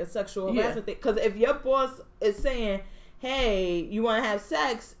considered like a sexual harassment thing, because if your boss is saying, hey, you want to have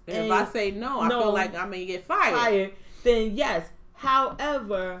sex, and if I say no, I feel like I'm going to get fired, then yes.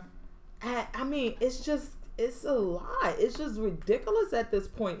 However, I mean, it's it's a lot. It's just ridiculous at this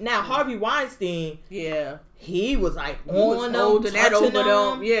point. Now, Harvey Weinstein, he was like on them, holding that over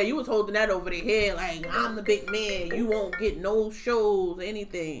them. Yeah, you was holding that over their head like, I'm the big man. You won't get no shows,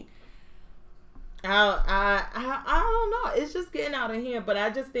 anything. I don't know. It's just getting out of hand. But I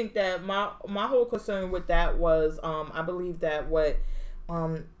just think that my whole concern with that was I believe that what's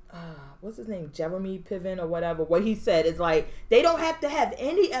his name, Jeremy Piven or whatever, what he said is like, they don't have to have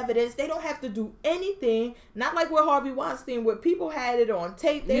any evidence, they don't have to do anything, not like with Harvey Weinstein where people had it on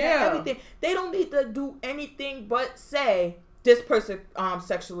tape, they had everything, they don't need to do anything but say this person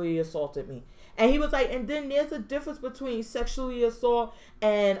sexually assaulted me. And he was like, and then there's a difference between sexually assault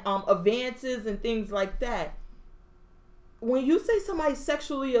and advances and things like that. When you say somebody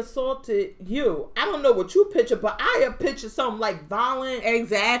sexually assaulted you, I don't know what you picture, but I picture something like violent.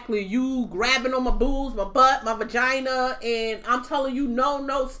 Exactly. You grabbing on my boobs, my butt, my vagina, and I'm telling you,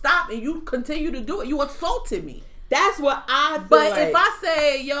 no, stop, and you continue to do it. You assaulted me. That's what I feel But like. if I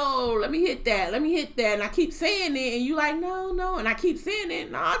say, yo, let me hit that, and I keep saying it, and you like, no, and I keep saying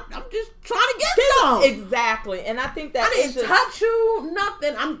it, no, I'm just trying to get some. Exactly. And I think that I didn't touch you,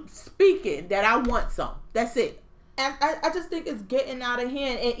 nothing. I'm speaking that I want some. That's it. And I just think it's getting out of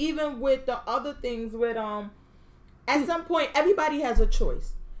hand. And even with the other things with at some point everybody has a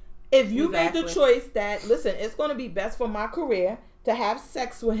choice. If you made the choice that, listen, it's going to be best for my career to have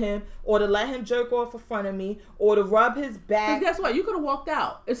sex with him, or to let him jerk off in front of me, or to rub his back. Guess what? You could have walked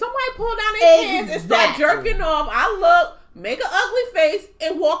out. If somebody pulled down their pants and start jerking off, I look, make an ugly face,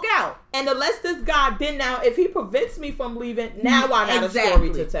 and walk out. And unless this guy then now, if he prevents me from leaving, now I got a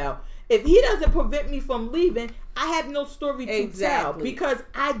story to tell. If he doesn't prevent me from leaving, I have no story to tell, because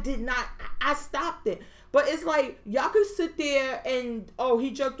I stopped it. But it's like, y'all could sit there and,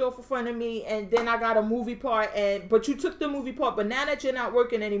 he jerked off in front of me, and then I got a movie part, but you took the movie part, but now that you're not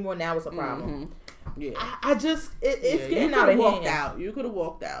working anymore, now it's a problem. Mm-hmm. Yeah. It's getting out of hand. You could have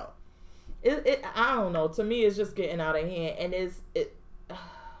walked out. I don't know. To me, it's just getting out of hand, and I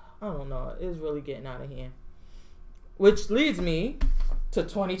don't know. It's really getting out of hand. Which leads me to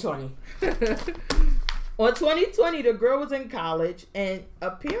 2020. On 2020, the girl was in college, and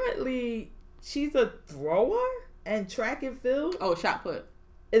apparently she's a thrower and track and field. Oh, shot put.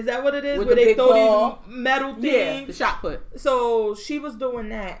 Is that what it is? Where they throw these metal things? Yeah, the shot put. So she was doing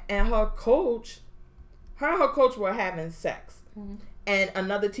that, and her coach were having sex. Mm-hmm. And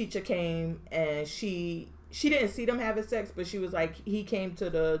another teacher came, and she didn't see them having sex, but she was like, he came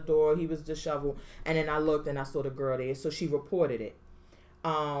to the door, he was disheveled, and then I looked and I saw the girl there, so she reported it.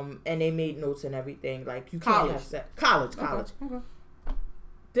 And they made notes and everything, like, you can't have sex. College. Okay.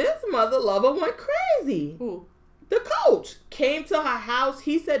 This mother lover went crazy. Who? The coach came to her house.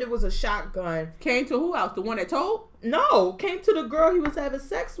 He said it was a shotgun. Came to who house? The one that told? No, came to the girl he was having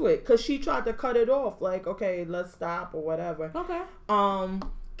sex with, because she tried to cut it off. Like, okay, let's stop or whatever. Okay.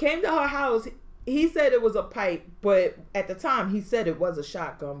 Came to her house. He said it was a pipe, but at the time he said it was a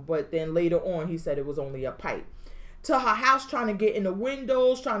shotgun. But then later on he said it was only a pipe. To her house, trying to get in the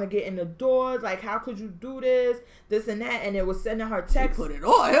windows, trying to get in the doors. Like, how could you do this and that? And it was sending her text. She put it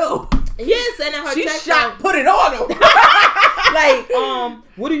on him. Yeah, sending her text. She shot, put it on him. Like,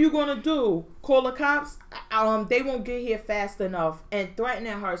 what are you gonna do? Call the cops? They won't get here fast enough. And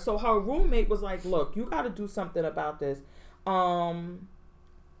threatening her. So her roommate was like, look, you got to do something about this. Why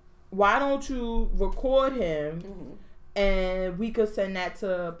don't you record him? Mm-hmm. And we could send that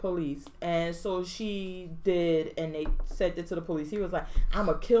to police. And so she did, and they sent it to the police. He was like, I'm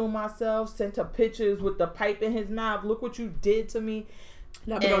gonna kill myself. Sent her pictures with the pipe in his mouth. Look what you did to me.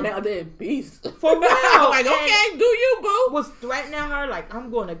 Let me know that other piece. For real. Like, okay, do you, boo? Was threatening her, like,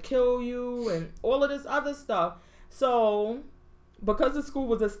 I'm gonna kill you, and all of this other stuff. So, because the school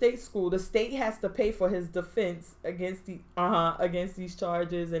was a state school, the state has to pay for his defense against these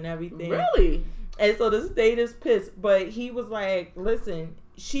charges and everything. Really? And so the state is pissed, but he was like, listen,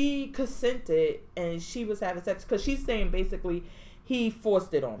 she consented and she was having sex, because she's saying basically he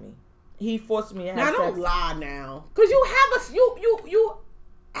forced it on me. He forced me to have sex. Now don't lie now. Because you have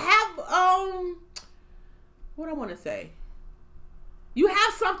what I want to say. You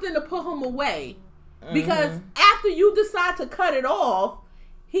have something to put him away. Because after you decide to cut it off,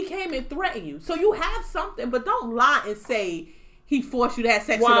 he came and threatened you. So you have something, but don't lie and say he forced you to have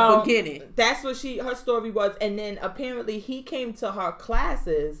sex in the beginning. That's what her story was. And then apparently he came to her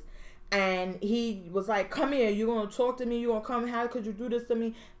classes and he was like, come here, you're going to talk to me, you're going to come, how could you do this to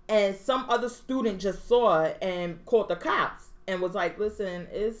me? And some other student just saw it and called the cops and was like, listen,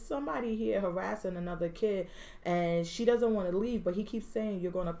 is somebody here harassing another kid and she doesn't want to leave, but he keeps saying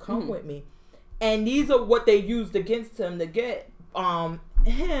you're going to come with me. And these are what they used against him to get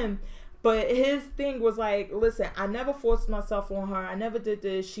him. But his thing was like, listen, I never forced myself on her. I never did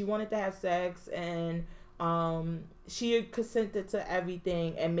this. She wanted to have sex, and she had consented to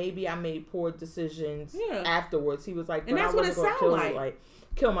everything, and maybe I made poor decisions afterwards. He was like, and that's what it sounds like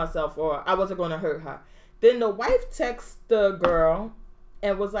kill myself, or I wasn't going to hurt her. Then the wife texts the girl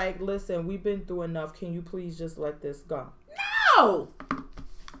and was like, listen, we've been through enough. Can you please just let this go? No.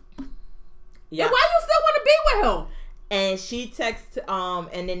 Yeah. And why you still want to be with him? And she texted,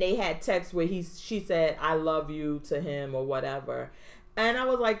 and then they had text where she said, I love you to him or whatever. And I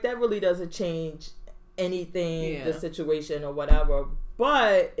was like, that really doesn't change anything, the situation or whatever.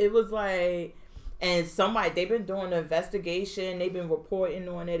 But it was like, and they've been doing an investigation, they've been reporting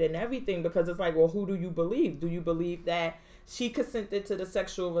on it and everything, because it's like, well, who do you believe? Do you believe that she consented to the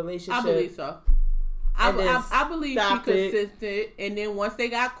sexual relationship? I believe so. I believe she consented, and then once they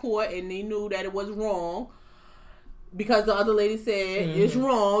got caught and they knew that it was wrong, because the other lady said, it's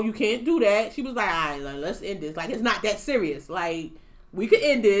wrong, you can't do that, she was like, all right, let's end this. Like, it's not that serious. Like, we could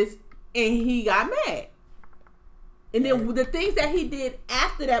end this, and he got mad. And then the things that he did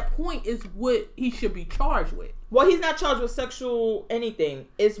after that point is what he should be charged with. Well, he's not charged with sexual anything.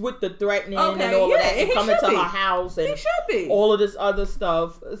 It's with the threatening and all of that, and coming to her house and all of this other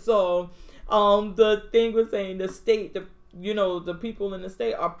stuff. So, the thing was saying the state, the people in the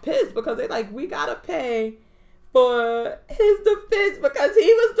state are pissed because they're like, we gotta pay for his defense because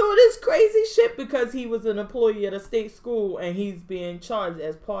he was doing this crazy shit because he was an employee at a state school and he's being charged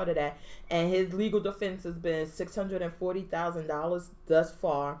as part of that. And his legal defense has been $640,000 thus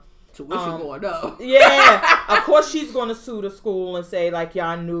far. Tuition going up. Yeah. Of course she's going to sue the school and say, like,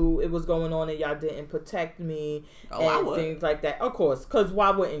 y'all knew it was going on and y'all didn't protect me and things like that. Of course. Because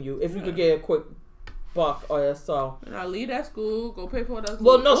why wouldn't you? If you could get a quick buck or so. And I leave that school, go pay for another school.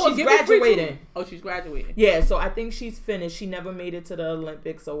 Well, no, she's graduating. Oh, she's graduating. Yeah, so I think she's finished. She never made it to the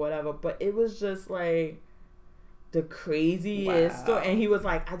Olympics or whatever. But it was just like the craziest story. And he was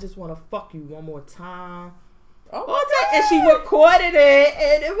like, I just want to fuck you one more time. Oh, and she recorded it,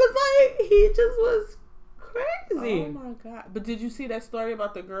 and it was like he just was crazy. Oh my god! But did you see that story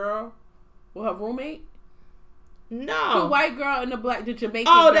about the girl with her roommate? No, the white girl and the Jamaican.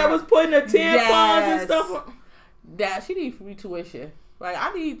 Oh, girl. That was putting the tampons and stuff. That she need free tuition. Like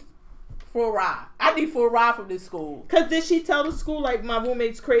I need for a ride. I need for a ride from this school. Cause did she tell the school like my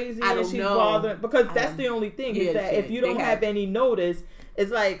roommate's crazy and she's bothering? Because that's the only thing is that if you don't have any notice,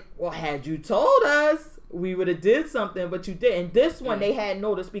 it's like, well, had you told us, we would have did something, but you didn't. This one they had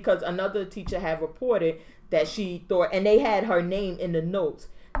notice because another teacher had reported that she thought, and they had her name in the notes,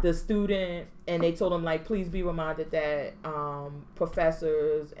 the student, and they told them like, please be reminded that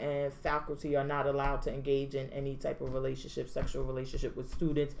professors and faculty are not allowed to engage in any type of relationship, sexual relationship with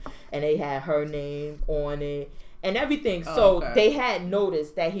students, and they had her name on it and everything. So they had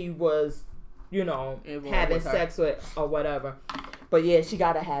noticed that he was, having sex with or whatever. But yeah, she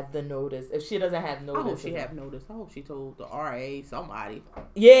gotta have the notice. If she doesn't have notice, I hope she have notice. I hope she told the RA, somebody.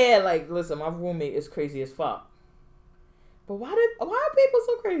 Yeah, like listen, my roommate is crazy as fuck. But why are people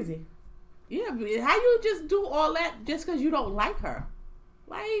so crazy? Yeah, but how you just do all that just because you don't like her?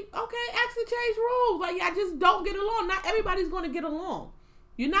 Like, okay, ask to change rules. Like, I just don't get along. Not everybody's gonna get along.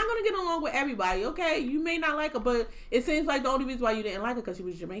 You're not gonna get along with everybody. Okay, you may not like her, but it seems like the only reason why you didn't like her because she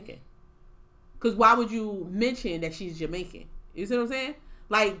was Jamaican. Because why would you mention that she's Jamaican? You see what I'm saying?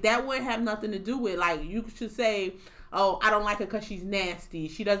 Like, that wouldn't have nothing to do with, like, you should say, oh, I don't like her because she's nasty.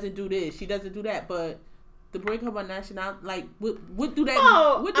 She doesn't do this. She doesn't do that. But to bring her by nationality, like, what do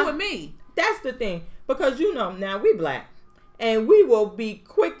that, what do it mean? That's the thing. Because, now we black. And we will be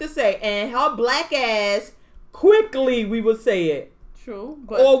quick to say, and her black ass, quickly we will say it. True.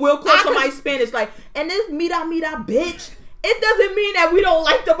 But or we'll call somebody Spanish, like, and this mira, bitch. It doesn't mean that we don't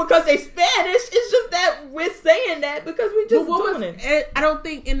like them because they Spanish. It's just that we're saying that because we just doing it. I don't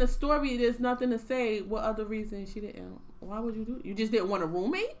think in the story there's nothing to say what other reason she didn't. Why would you do it? You just didn't want a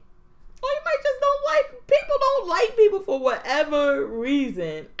roommate? Or you might just don't like people for whatever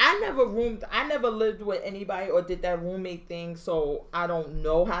reason. I never lived with anybody or did that roommate thing, so I don't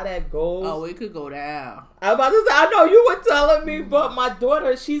know how that goes. Oh, it could go down. I was about to say, I know you were telling me, but my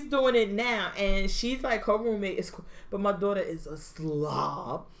daughter, she's doing it now, and she's like, her roommate is cool, but my daughter is a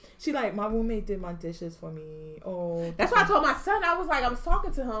slob. She like, my roommate did my dishes for me. Oh, that's why I told my son. I was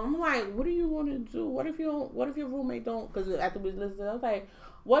talking to him. I'm like, what do you want to do? What if your roommate don't? Because after we listened, I was like,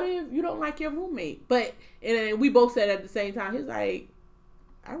 what if you don't like your roommate? But and we both said at the same time. He's like,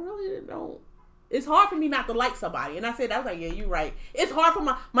 I really don't. It's hard for me not to like somebody. And I was like, yeah, you're right. It's hard for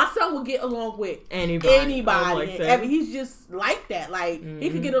my son will get along with anybody. He's just like that. Like he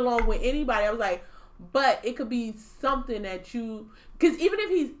could get along with anybody. I was like, But it could be something that you, because even if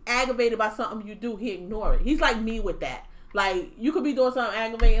he's aggravated by something you do, he ignore it. He's like me with that. Like, you could be doing something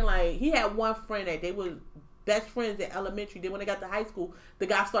aggravating. Like, he had one friend that they were best friends in elementary. Then when they got to high school, the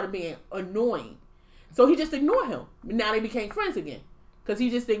guy started being annoying. So he just ignored him. Now they became friends again. Because he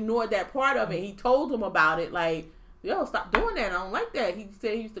just ignored that part of it. He told him about it. Like, yo, stop doing that. I don't like that. He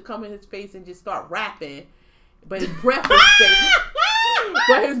said he used to come in his face and just start rapping. But his breath was staying.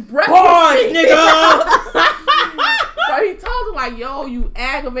 But his breath was staying. Nigga. So he told him, like, yo, you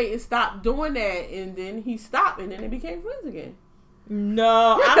aggravating, stop doing that. And then he stopped. And then they became friends again.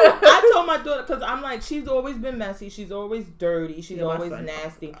 No, I told my daughter, because I'm like, she's always been messy, she's always dirty, she's always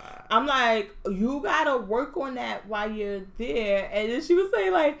nasty. I'm like, you gotta work on that while you're there. And then she was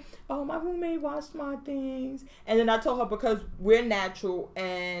saying like, oh, my roommate washed my things. And then I told her, because we're natural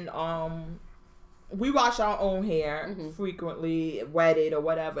and we wash our own hair frequently, wet it or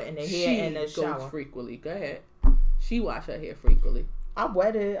whatever, in the hair in the shower. Goes frequently. Go ahead. She wash her hair frequently. I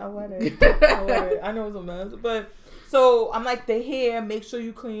wet it. I know it's a mess, but. So I'm like, the hair, make sure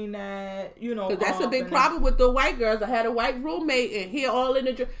you clean that, you know. Because that's a big problem with the white girls. I had a white roommate and hair all in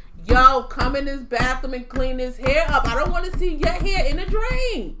the drain. Yo, come in this bathroom and clean this hair up. I don't want to see your hair in the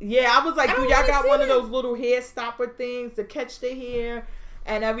drain. Yeah, I was like, do y'all got one of those little hair stopper things to catch the hair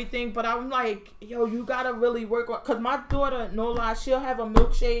and everything? But I'm like, yo, you got to really work on, because my daughter, no lie, she'll have a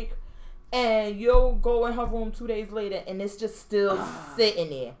milkshake and you'll go in her room 2 days later and it's just still sitting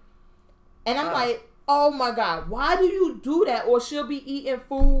there. And I'm like, oh my God, why do you do that? Or she'll be eating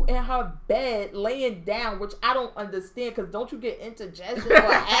food in her bed, laying down, which I don't understand, because don't you get indigestion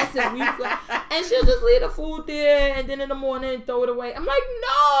or acid reflux? And she'll just leave the food there and then in the morning throw it away. I'm like,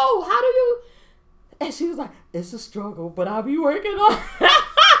 no, how do you? And she was like, it's a struggle, but I'll be working on it.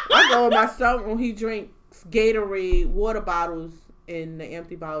 I know my son, when he drinks Gatorade water bottles and the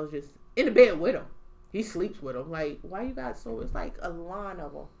empty bottles, just in the bed with him. He sleeps with them. Like, why you got so? It's like a line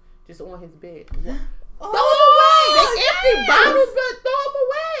of them just on his bed. Throw them away. They empty bottles, but throw them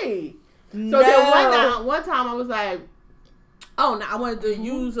away. So then one time I was like, oh, now I wanted to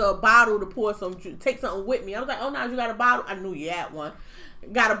use a bottle to pour some, take something with me. I was like, oh, now you got a bottle. I knew you had one.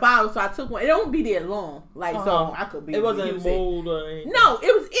 Got a bottle, so I took one. It don't be there long, like so I could be. It wasn't mold or anything. No,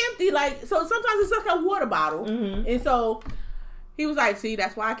 it was empty. Like so, sometimes it's like a water bottle, and so he was like, "See,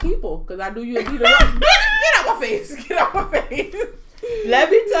 that's why I keep her, because I knew you'd be the one." Get out my face! Get out my face!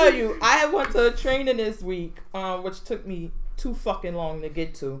 Let me tell you, I went to a training this week, which took me too fucking long to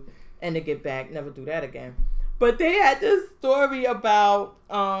get to and to get back. Never do that again. But they had this story about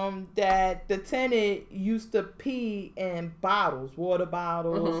that the tenant used to pee in bottles, water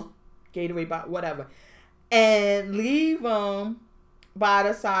bottles, Gatorade bottles, whatever, and leave them by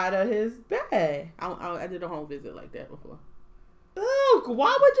the side of his bed. I did a home visit like that before. Oh,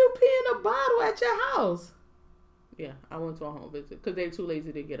 why would you pee in a bottle at your house? Yeah, I went to a home visit because they're too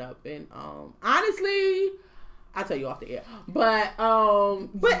lazy to get up. And honestly, I'll tell you off the air. But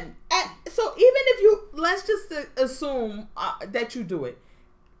so even if you, let's just assume that you do it.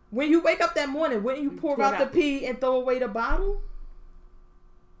 When you wake up that morning, wouldn't you pour out the pee and throw away the bottle?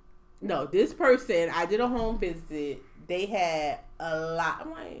 No, this person, I did a home visit. They had a lot.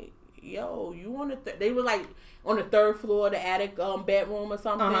 I'm like, yo, you on the they were like on the third floor, the attic bedroom or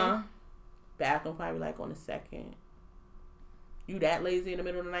something. Bathroom probably like on the second. You that lazy in the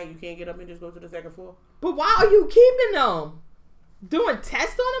middle of the night, you can't get up and just go to the second floor? But why are you keeping them? Doing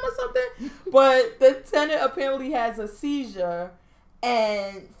tests on them or something? But the tenant apparently has a seizure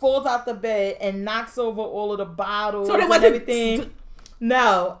and falls out the bed and knocks over all of the bottles and everything.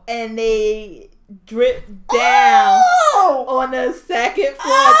 No, and they drip down on the second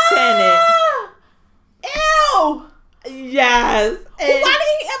floor tenant. Ew! Yes. Well, why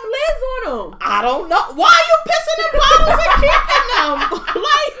did he have lids on them? I don't know. Why are you pissing in bottles and keeping them?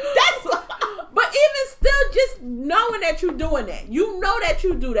 Like, that's... But even still, just knowing that you're doing that. You know that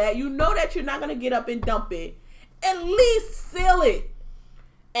you do that. You know that you're not going to get up and dump it. At least seal it.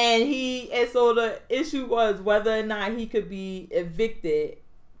 And so the issue was whether or not he could be evicted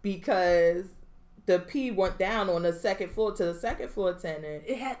because the pee went down on the second floor to the second floor tenant.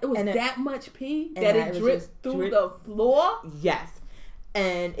 It was that much pee that it dripped through the floor? Yes.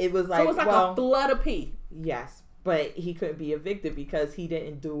 And it was like, so it was like a flood of pee. Yes. But he couldn't be evicted because he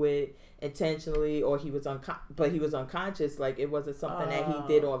didn't do it intentionally, or he was unconscious. Like, it wasn't something that he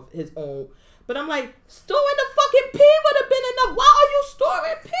did on his own. But I'm like, storing the fucking pee would have been enough. Why are you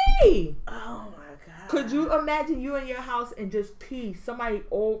storing pee? Oh my God. Could you imagine you in your house and just pee? Somebody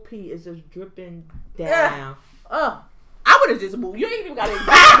old pee is just dripping down. I would have just moved. You ain't even got to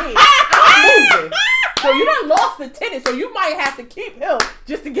invite me. I'm moving. So you done lost the tenant, so you might have to keep him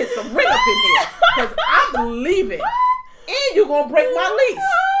just to get some rent up in here. Because I'm leaving. And you're going to break my lease.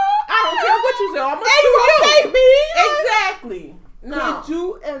 I don't care what you say. I'm going to sue you. Exactly. No. Could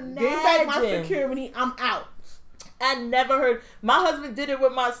you imagine? Get back my security. I'm out. I never heard. My husband did it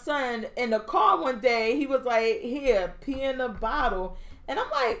with my son in the car one day. He was like, here, pee in the bottle. And I'm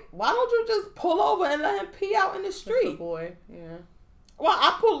like, why don't you just pull over and let him pee out in the street? That's a boy, yeah. Well,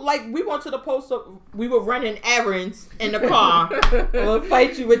 I pulled, like, we went to the post office. We were running errands in the car. I'll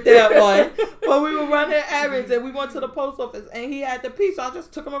fight you with that one. But we were running errands and we went to the post office and he had to pee. So I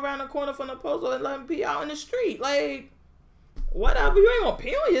just took him around the corner from the post office and let him pee out in the street. Like, whatever. You ain't gonna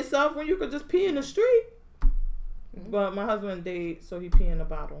pee on yourself when you could just pee in the street. But my husband did, so he pee in a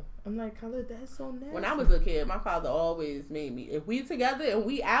bottle. I'm like, Khalid, that's so nasty. When I was a kid, my father always made me, if we together and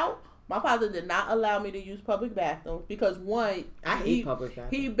we out, my father did not allow me to use public bathrooms because one, I hate public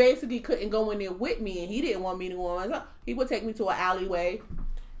bathrooms. He basically couldn't go in there with me, and he didn't want me to go on. He would take me to an alleyway,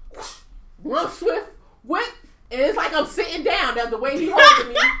 run swift, whip, and it's like I'm sitting down. That's the way he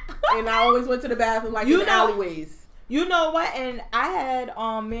holding me, and I always went to the bathroom like in the alleyways. You know what? And I had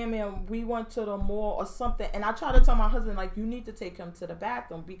man, we went to the mall or something, and I tried to tell my husband, like, you need to take him to the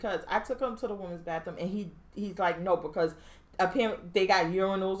bathroom, because I took him to the women's bathroom and he's like, no, because apparently they got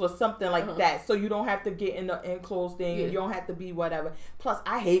urinals or something like that, so you don't have to get in the enclosed thing, and you don't have to be whatever. Plus,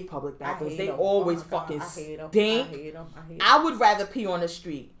 I hate public bathrooms. They always fucking stink. I would rather pee on the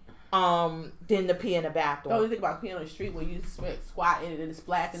street than to pee in the bathroom. Oh, you think about peeing on the street when you squatting and then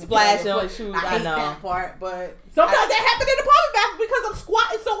splashing on shoes. I hate that part, but sometimes that happens in the public bathroom because I'm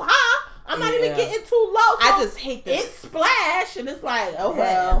squatting so high. I'm not even getting too low. So I just hate this. It splash, and it's like, oh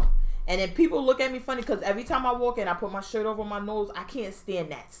well. And then people look at me funny because every time I walk in, I put my shirt over my nose. I can't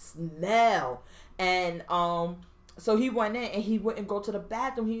stand that smell. And so he went in and he wouldn't go to the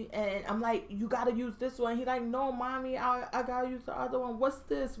bathroom. And I'm like, you gotta use this one. He like, no, mommy, I gotta use the other one. What's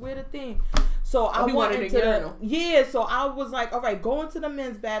this? Where the thing? So I went into the So I was like, all right, go into the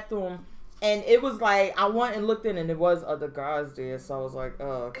men's bathroom. And it was like, I went and looked in, and there was other guys there. So I was like,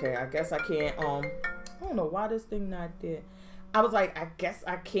 oh, okay, I guess I can't. I don't know why this thing not there. I was like, I guess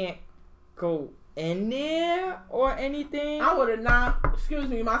I can't go in there or anything. I would have not. Excuse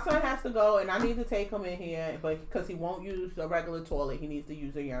me, my son has to go, and I need to take him in here, but because he won't use a regular toilet, he needs to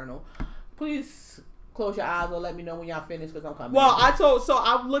use a urinal. Please close your eyes or let me know when y'all finish, because I'm coming. Well, so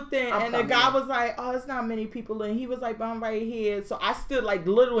I looked in, and the guy was like, oh, it's not many people in. He was like, but I'm right here. So I stood like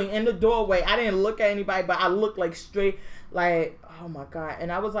literally in the doorway. I didn't look at anybody, but I looked like straight, like, oh my God.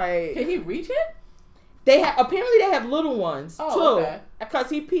 And I was like, can he reach it? Apparently they have little ones too. Okay. Because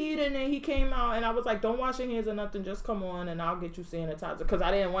he peed and then he came out, and I was like, don't wash your hands or nothing, just come on and I'll get you sanitizer, because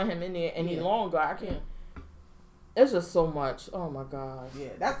I didn't want him in there any longer. I can't. It's just so much. Oh my God.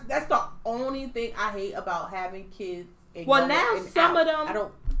 Yeah, that's the only thing I hate about having kids. Well, now some of them I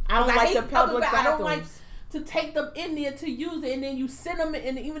don't like the public bathrooms. I don't like to take them in there to use it, and then you send them,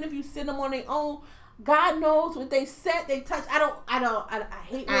 and even if you send them on their own, God knows what they set, they touch. I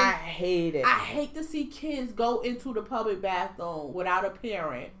hate it. I hate to see kids go into the public bathroom without a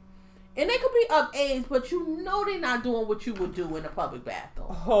parent. And they could be of age, but you know they're not doing what you would do in a public bathroom.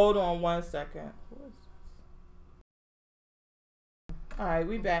 Hold on 1 second. All right,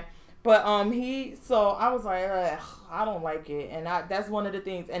 we back. But so I was like, I don't like it, and that's one of the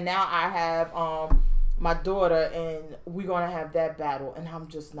things. And now I have my daughter, and we're gonna have that battle, and I'm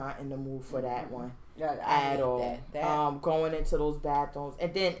just not in the mood for that one at all. That. Going into those bathrooms,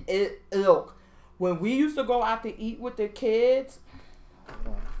 and then look, when we used to go out to eat with the kids.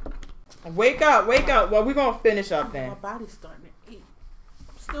 Wake up! Well, we're gonna finish up then. My body's starting to ache.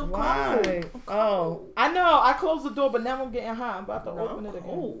 I'm still cold. Why? Oh, I know. I closed the door, but now I'm getting hot. I'm about to open it again.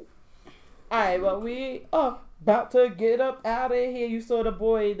 All right, well, we about to get up out of here. You saw the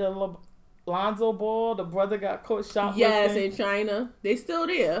boy, the Lonzo Ball. The brother got caught shoplifting. Yes, in China. They still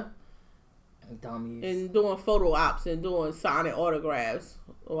there. Dummies. And doing photo ops and doing signing autographs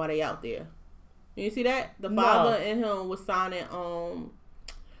while they out there. You see that? The father and him was signing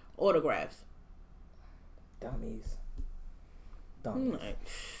autographs. Dummies. And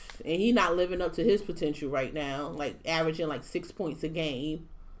he not living up to his potential right now, like averaging like 6 points a game.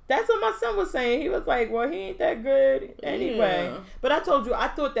 That's what my son was saying. He was like, well, he ain't that good anyway. Yeah. But I told you, I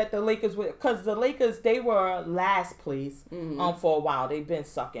thought that the Lakers would, because the Lakers, they were last place for a while. They've been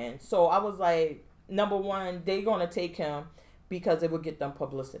sucking. So I was like, number one, they going to take him because it would get them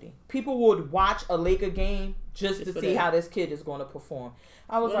publicity. People would watch a Laker game just to see how this kid is going to perform.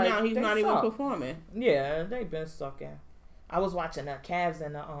 I was like, now he's not even performing. Yeah, they've been sucking. I was watching the Cavs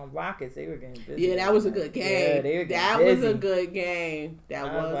and the Rockets. They were getting busy. Yeah, that was a good game. Yeah, they were getting busy. Was a good game. That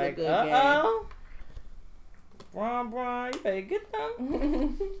was a good game. Bron, you better get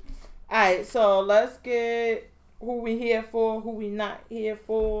them. Alright, so let's get who we here for, who we not here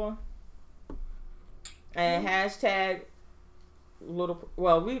for. And hashtag little.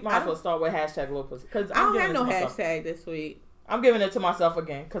 Well, we might as well start with hashtag little pussy. Cause I don't have no hashtag this week. I'm giving it to myself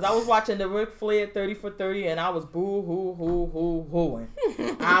again. Because I was watching the Ric Flair 30 for 30 and I was boo-hoo-hoo-hooing.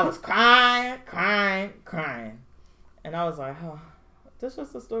 I was crying. And I was like, oh, this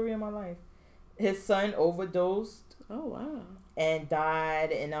was the story of my life. His son overdosed. Oh, wow. And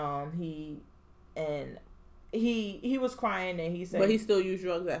died. And he was crying and he said. But he still used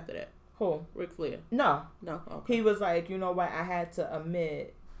drugs after that. Who? Ric Flair. No. Okay. He was like, you know what? I had to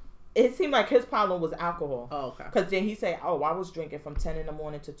admit. It seemed like his problem was alcohol. Oh, okay. Because then he said, I was drinking from 10 in the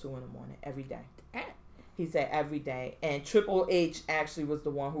morning to 2 in the morning every day. He said every day. And Triple H actually was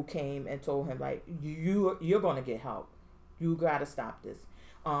the one who came and told him, like, you're going to get help. You got to stop this.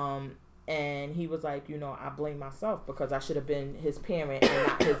 And he was like, I blame myself because I should have been his parent and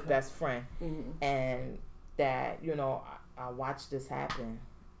not his best friend. Mm-hmm. And that, I watched this happen.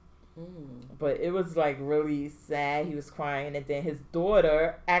 But it was like really sad. He was crying, and then his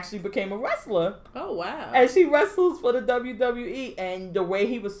daughter actually became a wrestler. Oh wow! And she wrestles for the WWE, and the way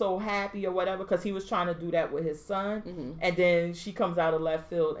he was so happy or whatever, because he was trying to do that with his son, and then she comes out of left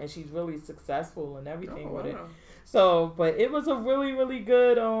field, and she's really successful and everything with it. So, but it was a really really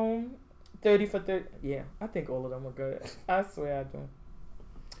good 30 for 30. Yeah, I think all of them were good. I swear I do.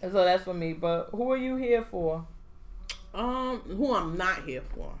 And so that's for me. But who are you here for? Who I'm not here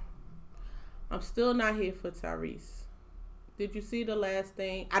for. I'm still not here for Tyrese. Did you see the last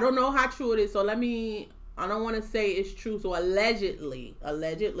thing? I don't know how true it is, so I don't want to say it's true. So allegedly,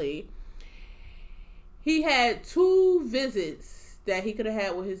 he had 2 visits that he could have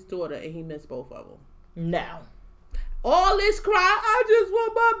had with his daughter, and he missed both of them. No. All this cry, I just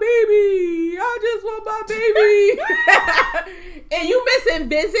want my baby. And you missing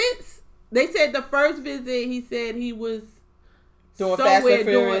visits? They said the first visit, he said he was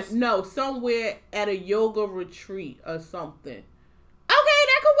somewhere at a yoga retreat or something. Okay,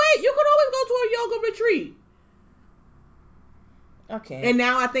 that could wait. You could always go to a yoga retreat. Okay. And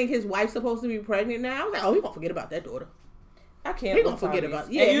now I think his wife's supposed to be pregnant now. I was like, oh, he gonna forget about that daughter. I can't. He gonna forget about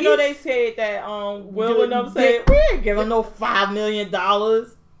it. Yeah, and they said that Will and them said we ain't giving no $5 million. I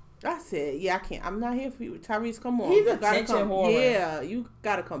said, yeah, I can't. I'm not here for you, Tyrese. Come on, he's attention whore. Yeah, you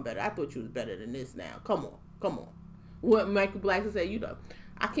gotta come better. I thought you was better than this. Now, come on. What Michael Blackson said,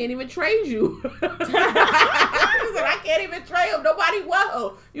 I can't even trade you. He said, I can't even trade him. Nobody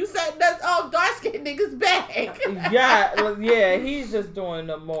will. You said that's all dark skinned niggas back. yeah, he's just doing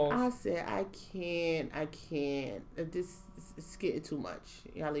the most. I said, I can't. This is getting too much.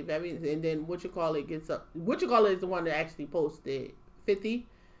 Y'all leave everything. And then What You Call It gets up. What You Call It is the one that actually posted 50.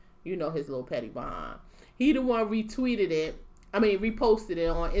 His little petty behind. He the one reposted it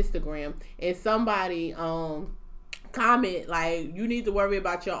on Instagram. And somebody, comment like, you need to worry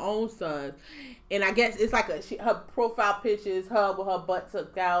about your own sons. And I guess it's like her profile picture is her with her butt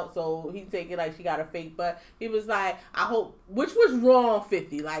tucked out, so he's taking like she got a fake butt. He was like, I hope, which was wrong,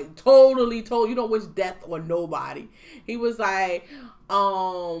 50, like totally you don't wish death on nobody. He was like,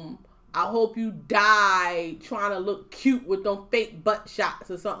 I hope you die trying to look cute with them fake butt shots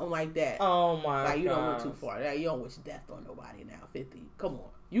or something like that. Oh my god. Like, you don't look too far. You don't wish death on nobody now, 50. Come on.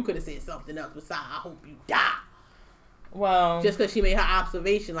 You could have said something else besides, I hope you die. Well, just because she made her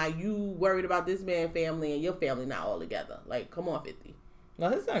observation, like, you worried about this man's family and your family not all together. Like, come on, 50. No,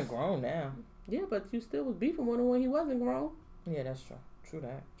 his son grown now. Yeah, but you still was beefing with him when he wasn't grown. Yeah, that's true. True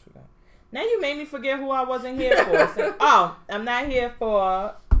that. Now you made me forget who I wasn't here for. So, I'm not here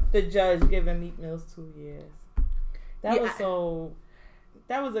for the judge giving Meek Mills 2 years.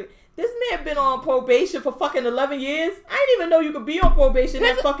 This man been on probation for fucking 11 years. I didn't even know you could be on probation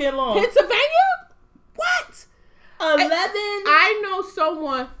that fucking long. Pennsylvania? What? 11? I know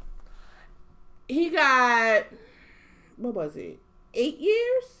someone, he got, what was it, 8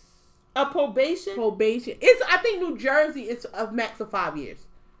 years? A probation? I think New Jersey is a max of 5 years.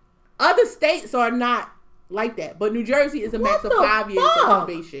 Other states are not like that, but New Jersey is a max of 5 years of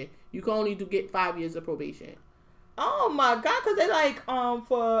probation. You can only get 5 years of probation. Oh my god, because they like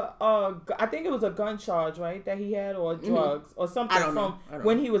for I think it was a gun charge, right, that he had, or drugs or something from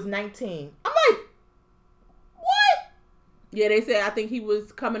when he was 19. I'm like, yeah, they said, I think he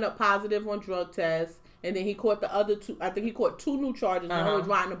was coming up positive on drug tests, and then he caught the other 2. I think he caught 2 new charges when he was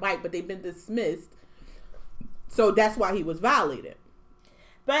riding a bike, but they've been dismissed. So that's why he was violated.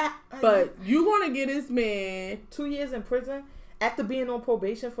 But you want to get this man 2 years in prison after being on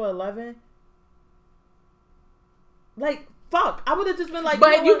probation for 11? Like, fuck. I would have just been like,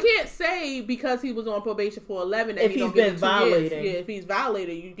 but you can't say because he was on probation for 11 that if he's been violating. Yeah, if he's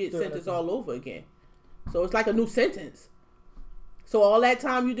violated, you get sentenced all over again. So it's like a new sentence. So all that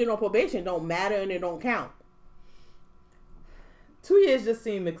time you did on probation don't matter and it don't count. 2 years just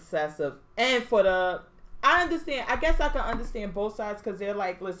seem excessive. And I understand. I guess I can understand both sides because they're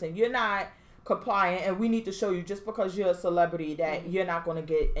like, listen, you're not compliant and we need to show you just because you're a celebrity that you're not going to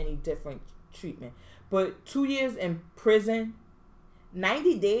get any different treatment. But 2 years in prison,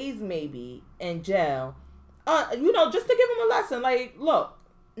 90 days maybe in jail, just to give him a lesson. Like, look,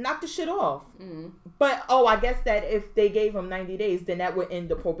 knock the shit off. Mm-hmm. But, I guess that if they gave him 90 days, then that would end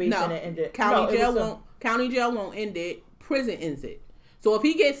the probation and end it. County jail won't end it. Prison ends it. So if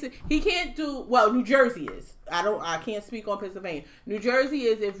he can't do, New Jersey is. I can't speak on Pennsylvania. New Jersey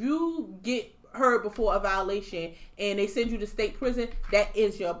is if you get heard before a violation and they send you to state prison, that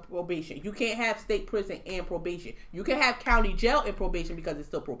is your probation. You can't have state prison and probation. You can have county jail and probation because it's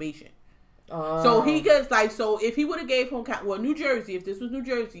still probation. So he gets so if he would have gave him New Jersey, if this was New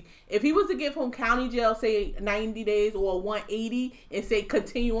Jersey, if he was to give him county jail, say 90 days or 180 and say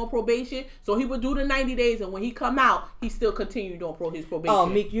continue on probation, so he would do the 90 days and when he come out, he still continued on his probation. Oh,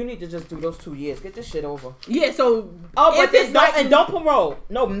 Meek, you need to just do those 2 years. Get this shit over. Yeah, so but then don't parole.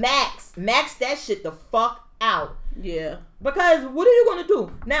 No, max that shit the fuck out. Yeah. Because what are you gonna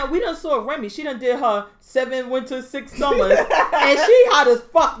do? Now we done saw Remy. She done did her 7 winters, 6 summers, and she hot as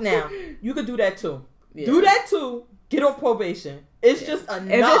fuck now. You could do that too. Yeah. Do that too. Get off probation. It's just enough.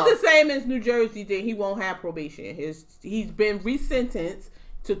 If it's the same as New Jersey, then he won't have probation. He's been resentenced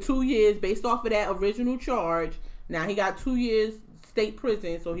to 2 years based off of that original charge. Now he got 2 years state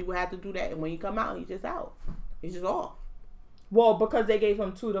prison, so he will have to do that. And when he come out, he's just out. He's just off. Well, because they gave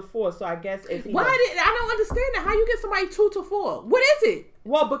him 2 to 4, so I guess if he I don't understand that. How you get somebody 2 to 4? What is it?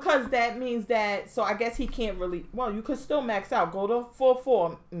 Well, because that means that. So I guess he can't really. Well, you could still max out. Go to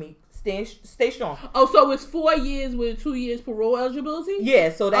 4-4. Stay strong. Oh, so it's 4 years with 2 years parole eligibility?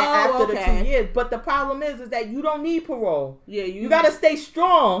 Yeah. So that after the 2 years, but the problem is that you don't need parole. Yeah, you gotta stay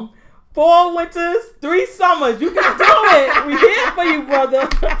strong. 4 winters, 3 summers. You can do it. We here for you, brother.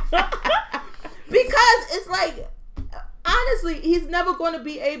 Because it's like. Honestly, he's never going to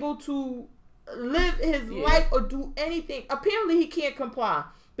be able to live his life or do anything. Apparently, he can't comply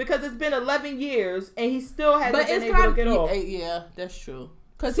because it's been 11 years and he still hasn't been able to get off. Yeah, that's true.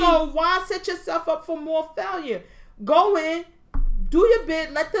 So why set yourself up for more failure? Go in, do your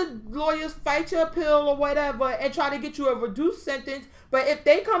bit, let the lawyers fight your appeal or whatever and try to get you a reduced sentence. But if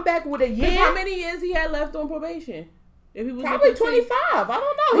they come back with a year... How many years he had left on probation? If he was probably 25. I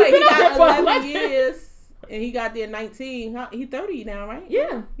don't know. He got 11 years. And he got there 19. He 30 now, right?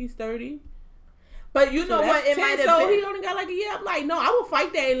 Yeah. He's 30. But you know what? It might have been. He only got like a year. I'm like, no, I will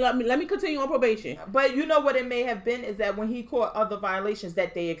fight that and let me continue on probation. But you know what it may have been is that when he caught other violations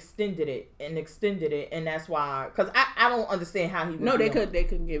that they extended it. And that's why. Because I don't understand how he would. No, they could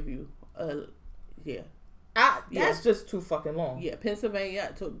give you that's just too fucking long. Yeah,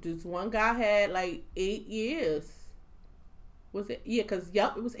 Pennsylvania. This one guy had like 8 years. Was it? Yeah, because,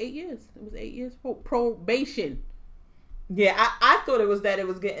 it was 8 years. It was 8 years probation. Yeah, I thought it was that it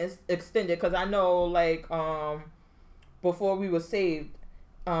was getting extended because I know, like, before we were saved,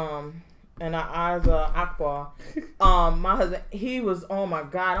 and our eyes are Akbar, my husband, he was, oh my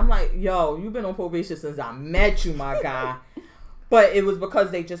God. I'm like, yo, you've been on probation since I met you, my guy. But it was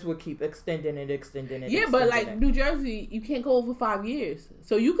because they just would keep extending it. Yeah, but like New Jersey, you can't go over 5 years.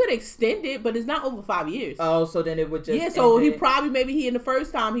 So you could extend it, but it's not over 5 years. Oh, so then it would just... Yeah, so he probably, maybe in the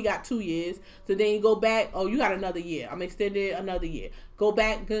first time, he got 2 years. So then you go back, you got another year. I'm extended another year. Go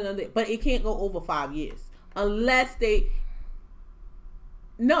back, another, but it can't go over 5 years. Unless they...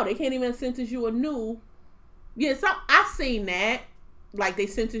 No, they can't even sentence you anew. Yeah, so I seen that. Like they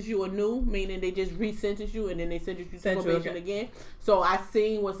sentence you anew, meaning they just re-sentence you and then they sentence you to probation again. So I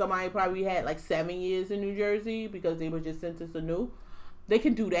seen when somebody probably had like 7 years in New Jersey because they were just sentenced anew. They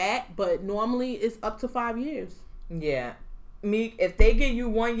can do that, but normally it's up to 5 years. Yeah. If they give you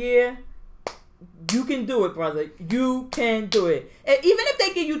 1 year, you can do it, brother. You can do it. And even if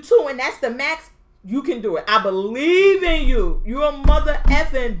they give you 2 and that's the max, you can do it. I believe in you. You're a mother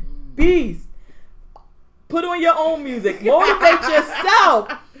effing beast. Put on your own music. Motivate yourself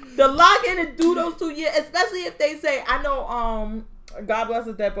to lock in and do those 2 years. Especially if they say, I know, God bless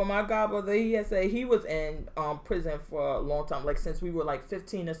his dead, but my godbrother, he had said he was in prison for a long time, like since we were like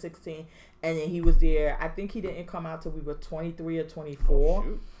 15 or 16, and then he was there. I think he didn't come out till we were 23 or 24.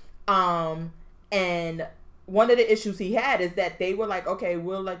 And one of the issues he had is that they were like, okay,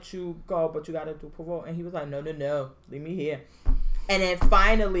 we'll let you go, but you got to do parole. And he was like, no, leave me here. And then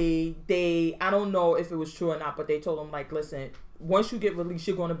finally, I don't know if it was true or not, but they told him, like, listen, once you get released,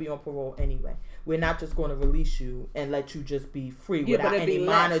 you're going to be on parole anyway. We're not just going to release you and let you just be free without any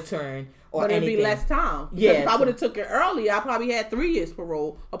monitoring or anything. But it'd be less time. Because if I would have took it earlier, I probably had 3 years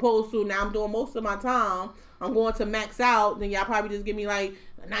parole. Opposed to now I'm doing most of my time. I'm going to max out. Then y'all probably just give me like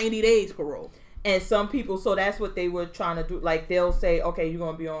 90 days parole. And some people, so that's what they were trying to do. Like, they'll say, okay, you're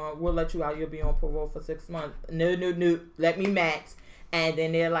going to be on, we'll let you out. You'll be on parole for 6 months. No. Let me max. And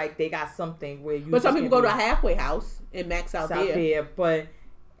then they're like, they got something where you. But some people go to a halfway house and max out there.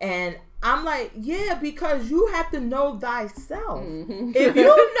 And I'm like, yeah, because you have to know thyself. Mm-hmm. If you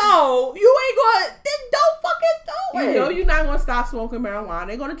know, you ain't going to, then don't fucking do it. You know you're not going to stop smoking marijuana.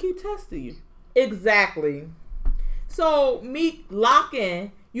 They're going to keep testing you. Exactly. So, Meek, lock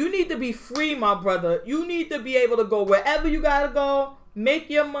in. You need to be free, my brother. You need to be able to go wherever you got to go. Make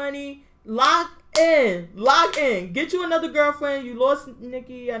your money. Lock in. Get you another girlfriend. You lost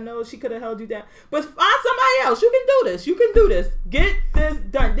Nikki. I know she could have held you down. But find somebody else. You can do this. Get this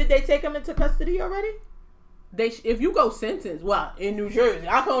done. Did they take him into custody already? If you go sentence, well, in New Jersey,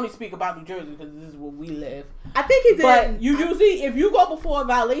 I can only speak about New Jersey because this is where we live. I think he did. But you usually, if you go before a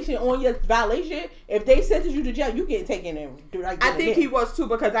violation, on your violation, if they sentence you to jail, you get taken in. I think he was too,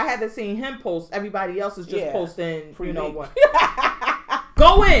 because I haven't seen him post. Everybody else is just posting, free you know Meek. What.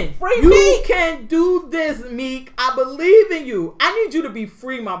 Go in. Free you Meek. Can do this, Meek. I believe in you. I need you to be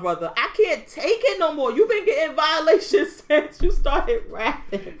free, my brother. I can't take it no more. You've been getting violations since you started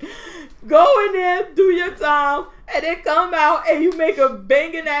rapping. Go in there, do your time, and then come out and you make a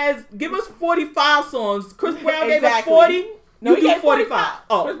banging ass. Give us 45 songs. Chris Brown gave us 40. No, you do 45.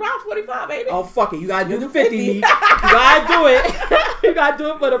 Oh, Chris Brown's 45, baby. Oh, fuck it. You gotta do 50, Meek. You gotta do it. You gotta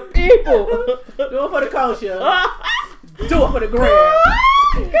do it for the people. Do it for the culture. Do it for the gram.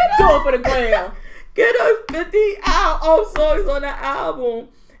 Do it for the gram. Get us 50 songs on the album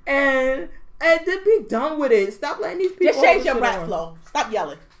and then be done with it. Stop letting these people. Just change your rap flow. Stop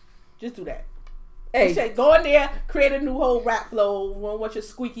yelling. Just do that. Hey, go in there, create a new whole rap flow. What's your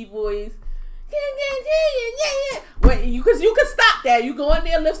squeaky voice? Because you can stop that. You go in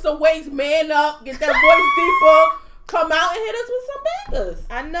there, lift some weights, man up, get that voice deeper. Come out and hit us with some bangers.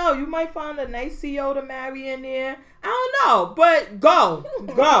 I know. You might find a nice CEO to marry in there. I don't know. But go.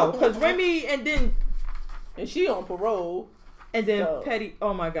 Because Remy and she on parole. And then Petty.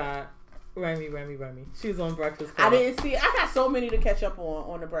 Oh, my God. Remy. She was on Breakfast Club. I didn't see it. I got so many to catch up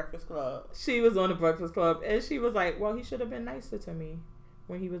on the Breakfast Club. She was on the Breakfast Club. And she was like, well, he should have been nicer to me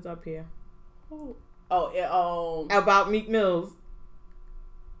when he was up here. About Meek Mills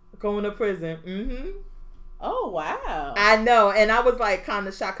going to prison. Mm-hmm. Oh, wow. I know. And I was like kind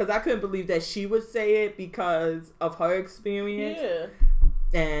of shocked because I couldn't believe that she would say it because of her experience. Yeah.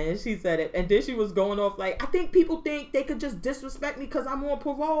 And she said it. And then she was going off like, I think people think they could just disrespect me because I'm on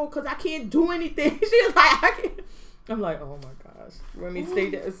parole because I can't do anything. She was like, I can't. I'm like, oh my gosh. Remy,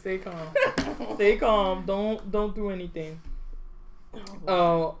 stay calm. Stay calm. Don't do anything.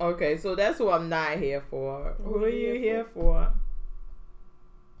 Oh, okay. So that's who I'm not here for. Who are you here for?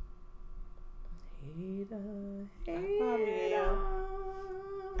 I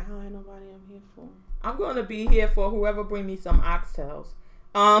don't have nobody I'm here for. I'm gonna be here for whoever bring me some oxtails.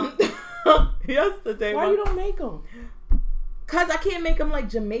 Yesterday. Why you don't make them? Cause I can't make them like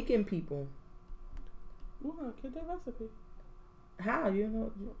Jamaican people. Get that recipe. How? You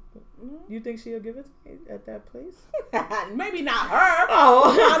know? You think she'll give it to me at that place? Maybe not her.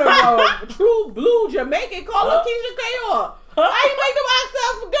 Oh, not a true blue Jamaican. Call her Keisha Kayor. How you make them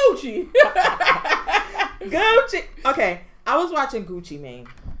oxtails for Gucci? Gucci. Okay, I was watching Gucci Mane,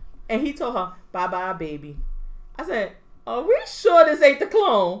 and he told her, "Bye bye, baby." I said, "Are we sure this ain't the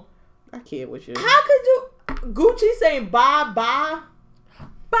clone?" I can't with you. How could you? Gucci saying bye bye.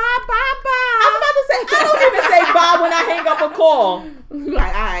 Bye, bye, bye. I was about to say, I don't even say bye when I hang up a call.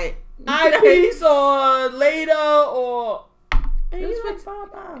 Like, all right. Peace or later or... It's for,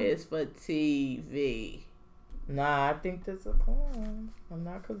 bye. It's for TV. Nah, I think that's a clone. I'm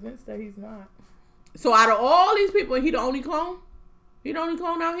not convinced that he's not. So out of all these people, he the only clone? He the only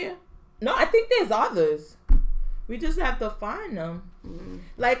clone out here? No, I think there's others. We just have to find them. Mm-hmm.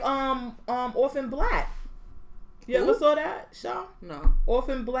 Like, Orphan Black. You ever saw that show? No.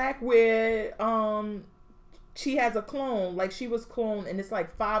 Orphan Black, where she has a clone. Like, she was cloned, and it's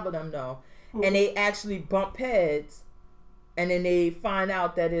like 5 of them though. Mm-hmm. And they actually bump heads, and then they find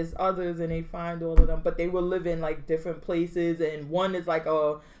out that there's others, and they find all of them. But they were living like different places, and one is like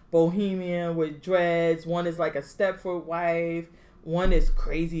a bohemian with dreads. One is like a Stepford wife. One is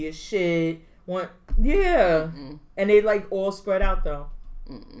crazy as shit. And they like all spread out though.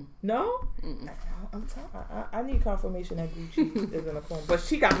 No? I'm tired. I need confirmation that Gucci is in the clone. But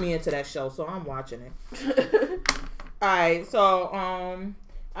she got me into that show, so I'm watching it. Alright, so,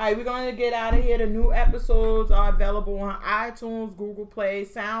 alright, we're going to get out of here. The new episodes are available on iTunes, Google Play,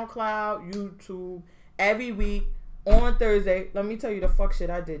 SoundCloud, YouTube, every week on Thursday. Let me tell you the fuck shit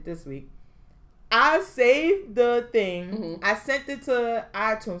I did this week. I saved the thing. I sent it to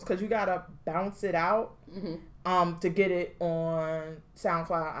iTunes because you got to bounce it out to get it on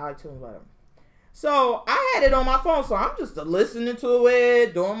SoundCloud, iTunes, whatever. So I had it on my phone, so I'm just listening to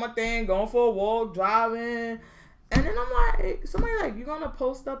it, doing my thing, going for a walk, driving. And then I'm like, somebody like, you gonna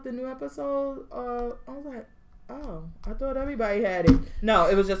post up the new episode? I was like, oh, I thought everybody had it. No,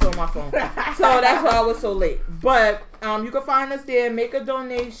 it was just on my phone. So that's why I was so late. But you can find us there, make a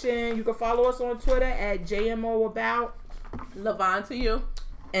donation. You can follow us on Twitter at JMOAbout. Levon to you.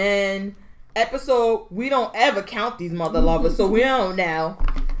 And episode, we don't ever count these mother lovers, so we don't now.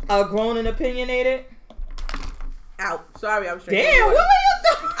 Grown and opinionated. Out. Sorry, I was drinking Damn, water. what were you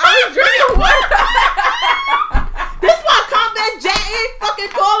doing? I was drinking water. This why Combat Jack ain't fucking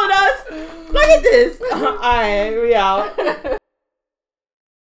calling us. Look at this. Alright, we out.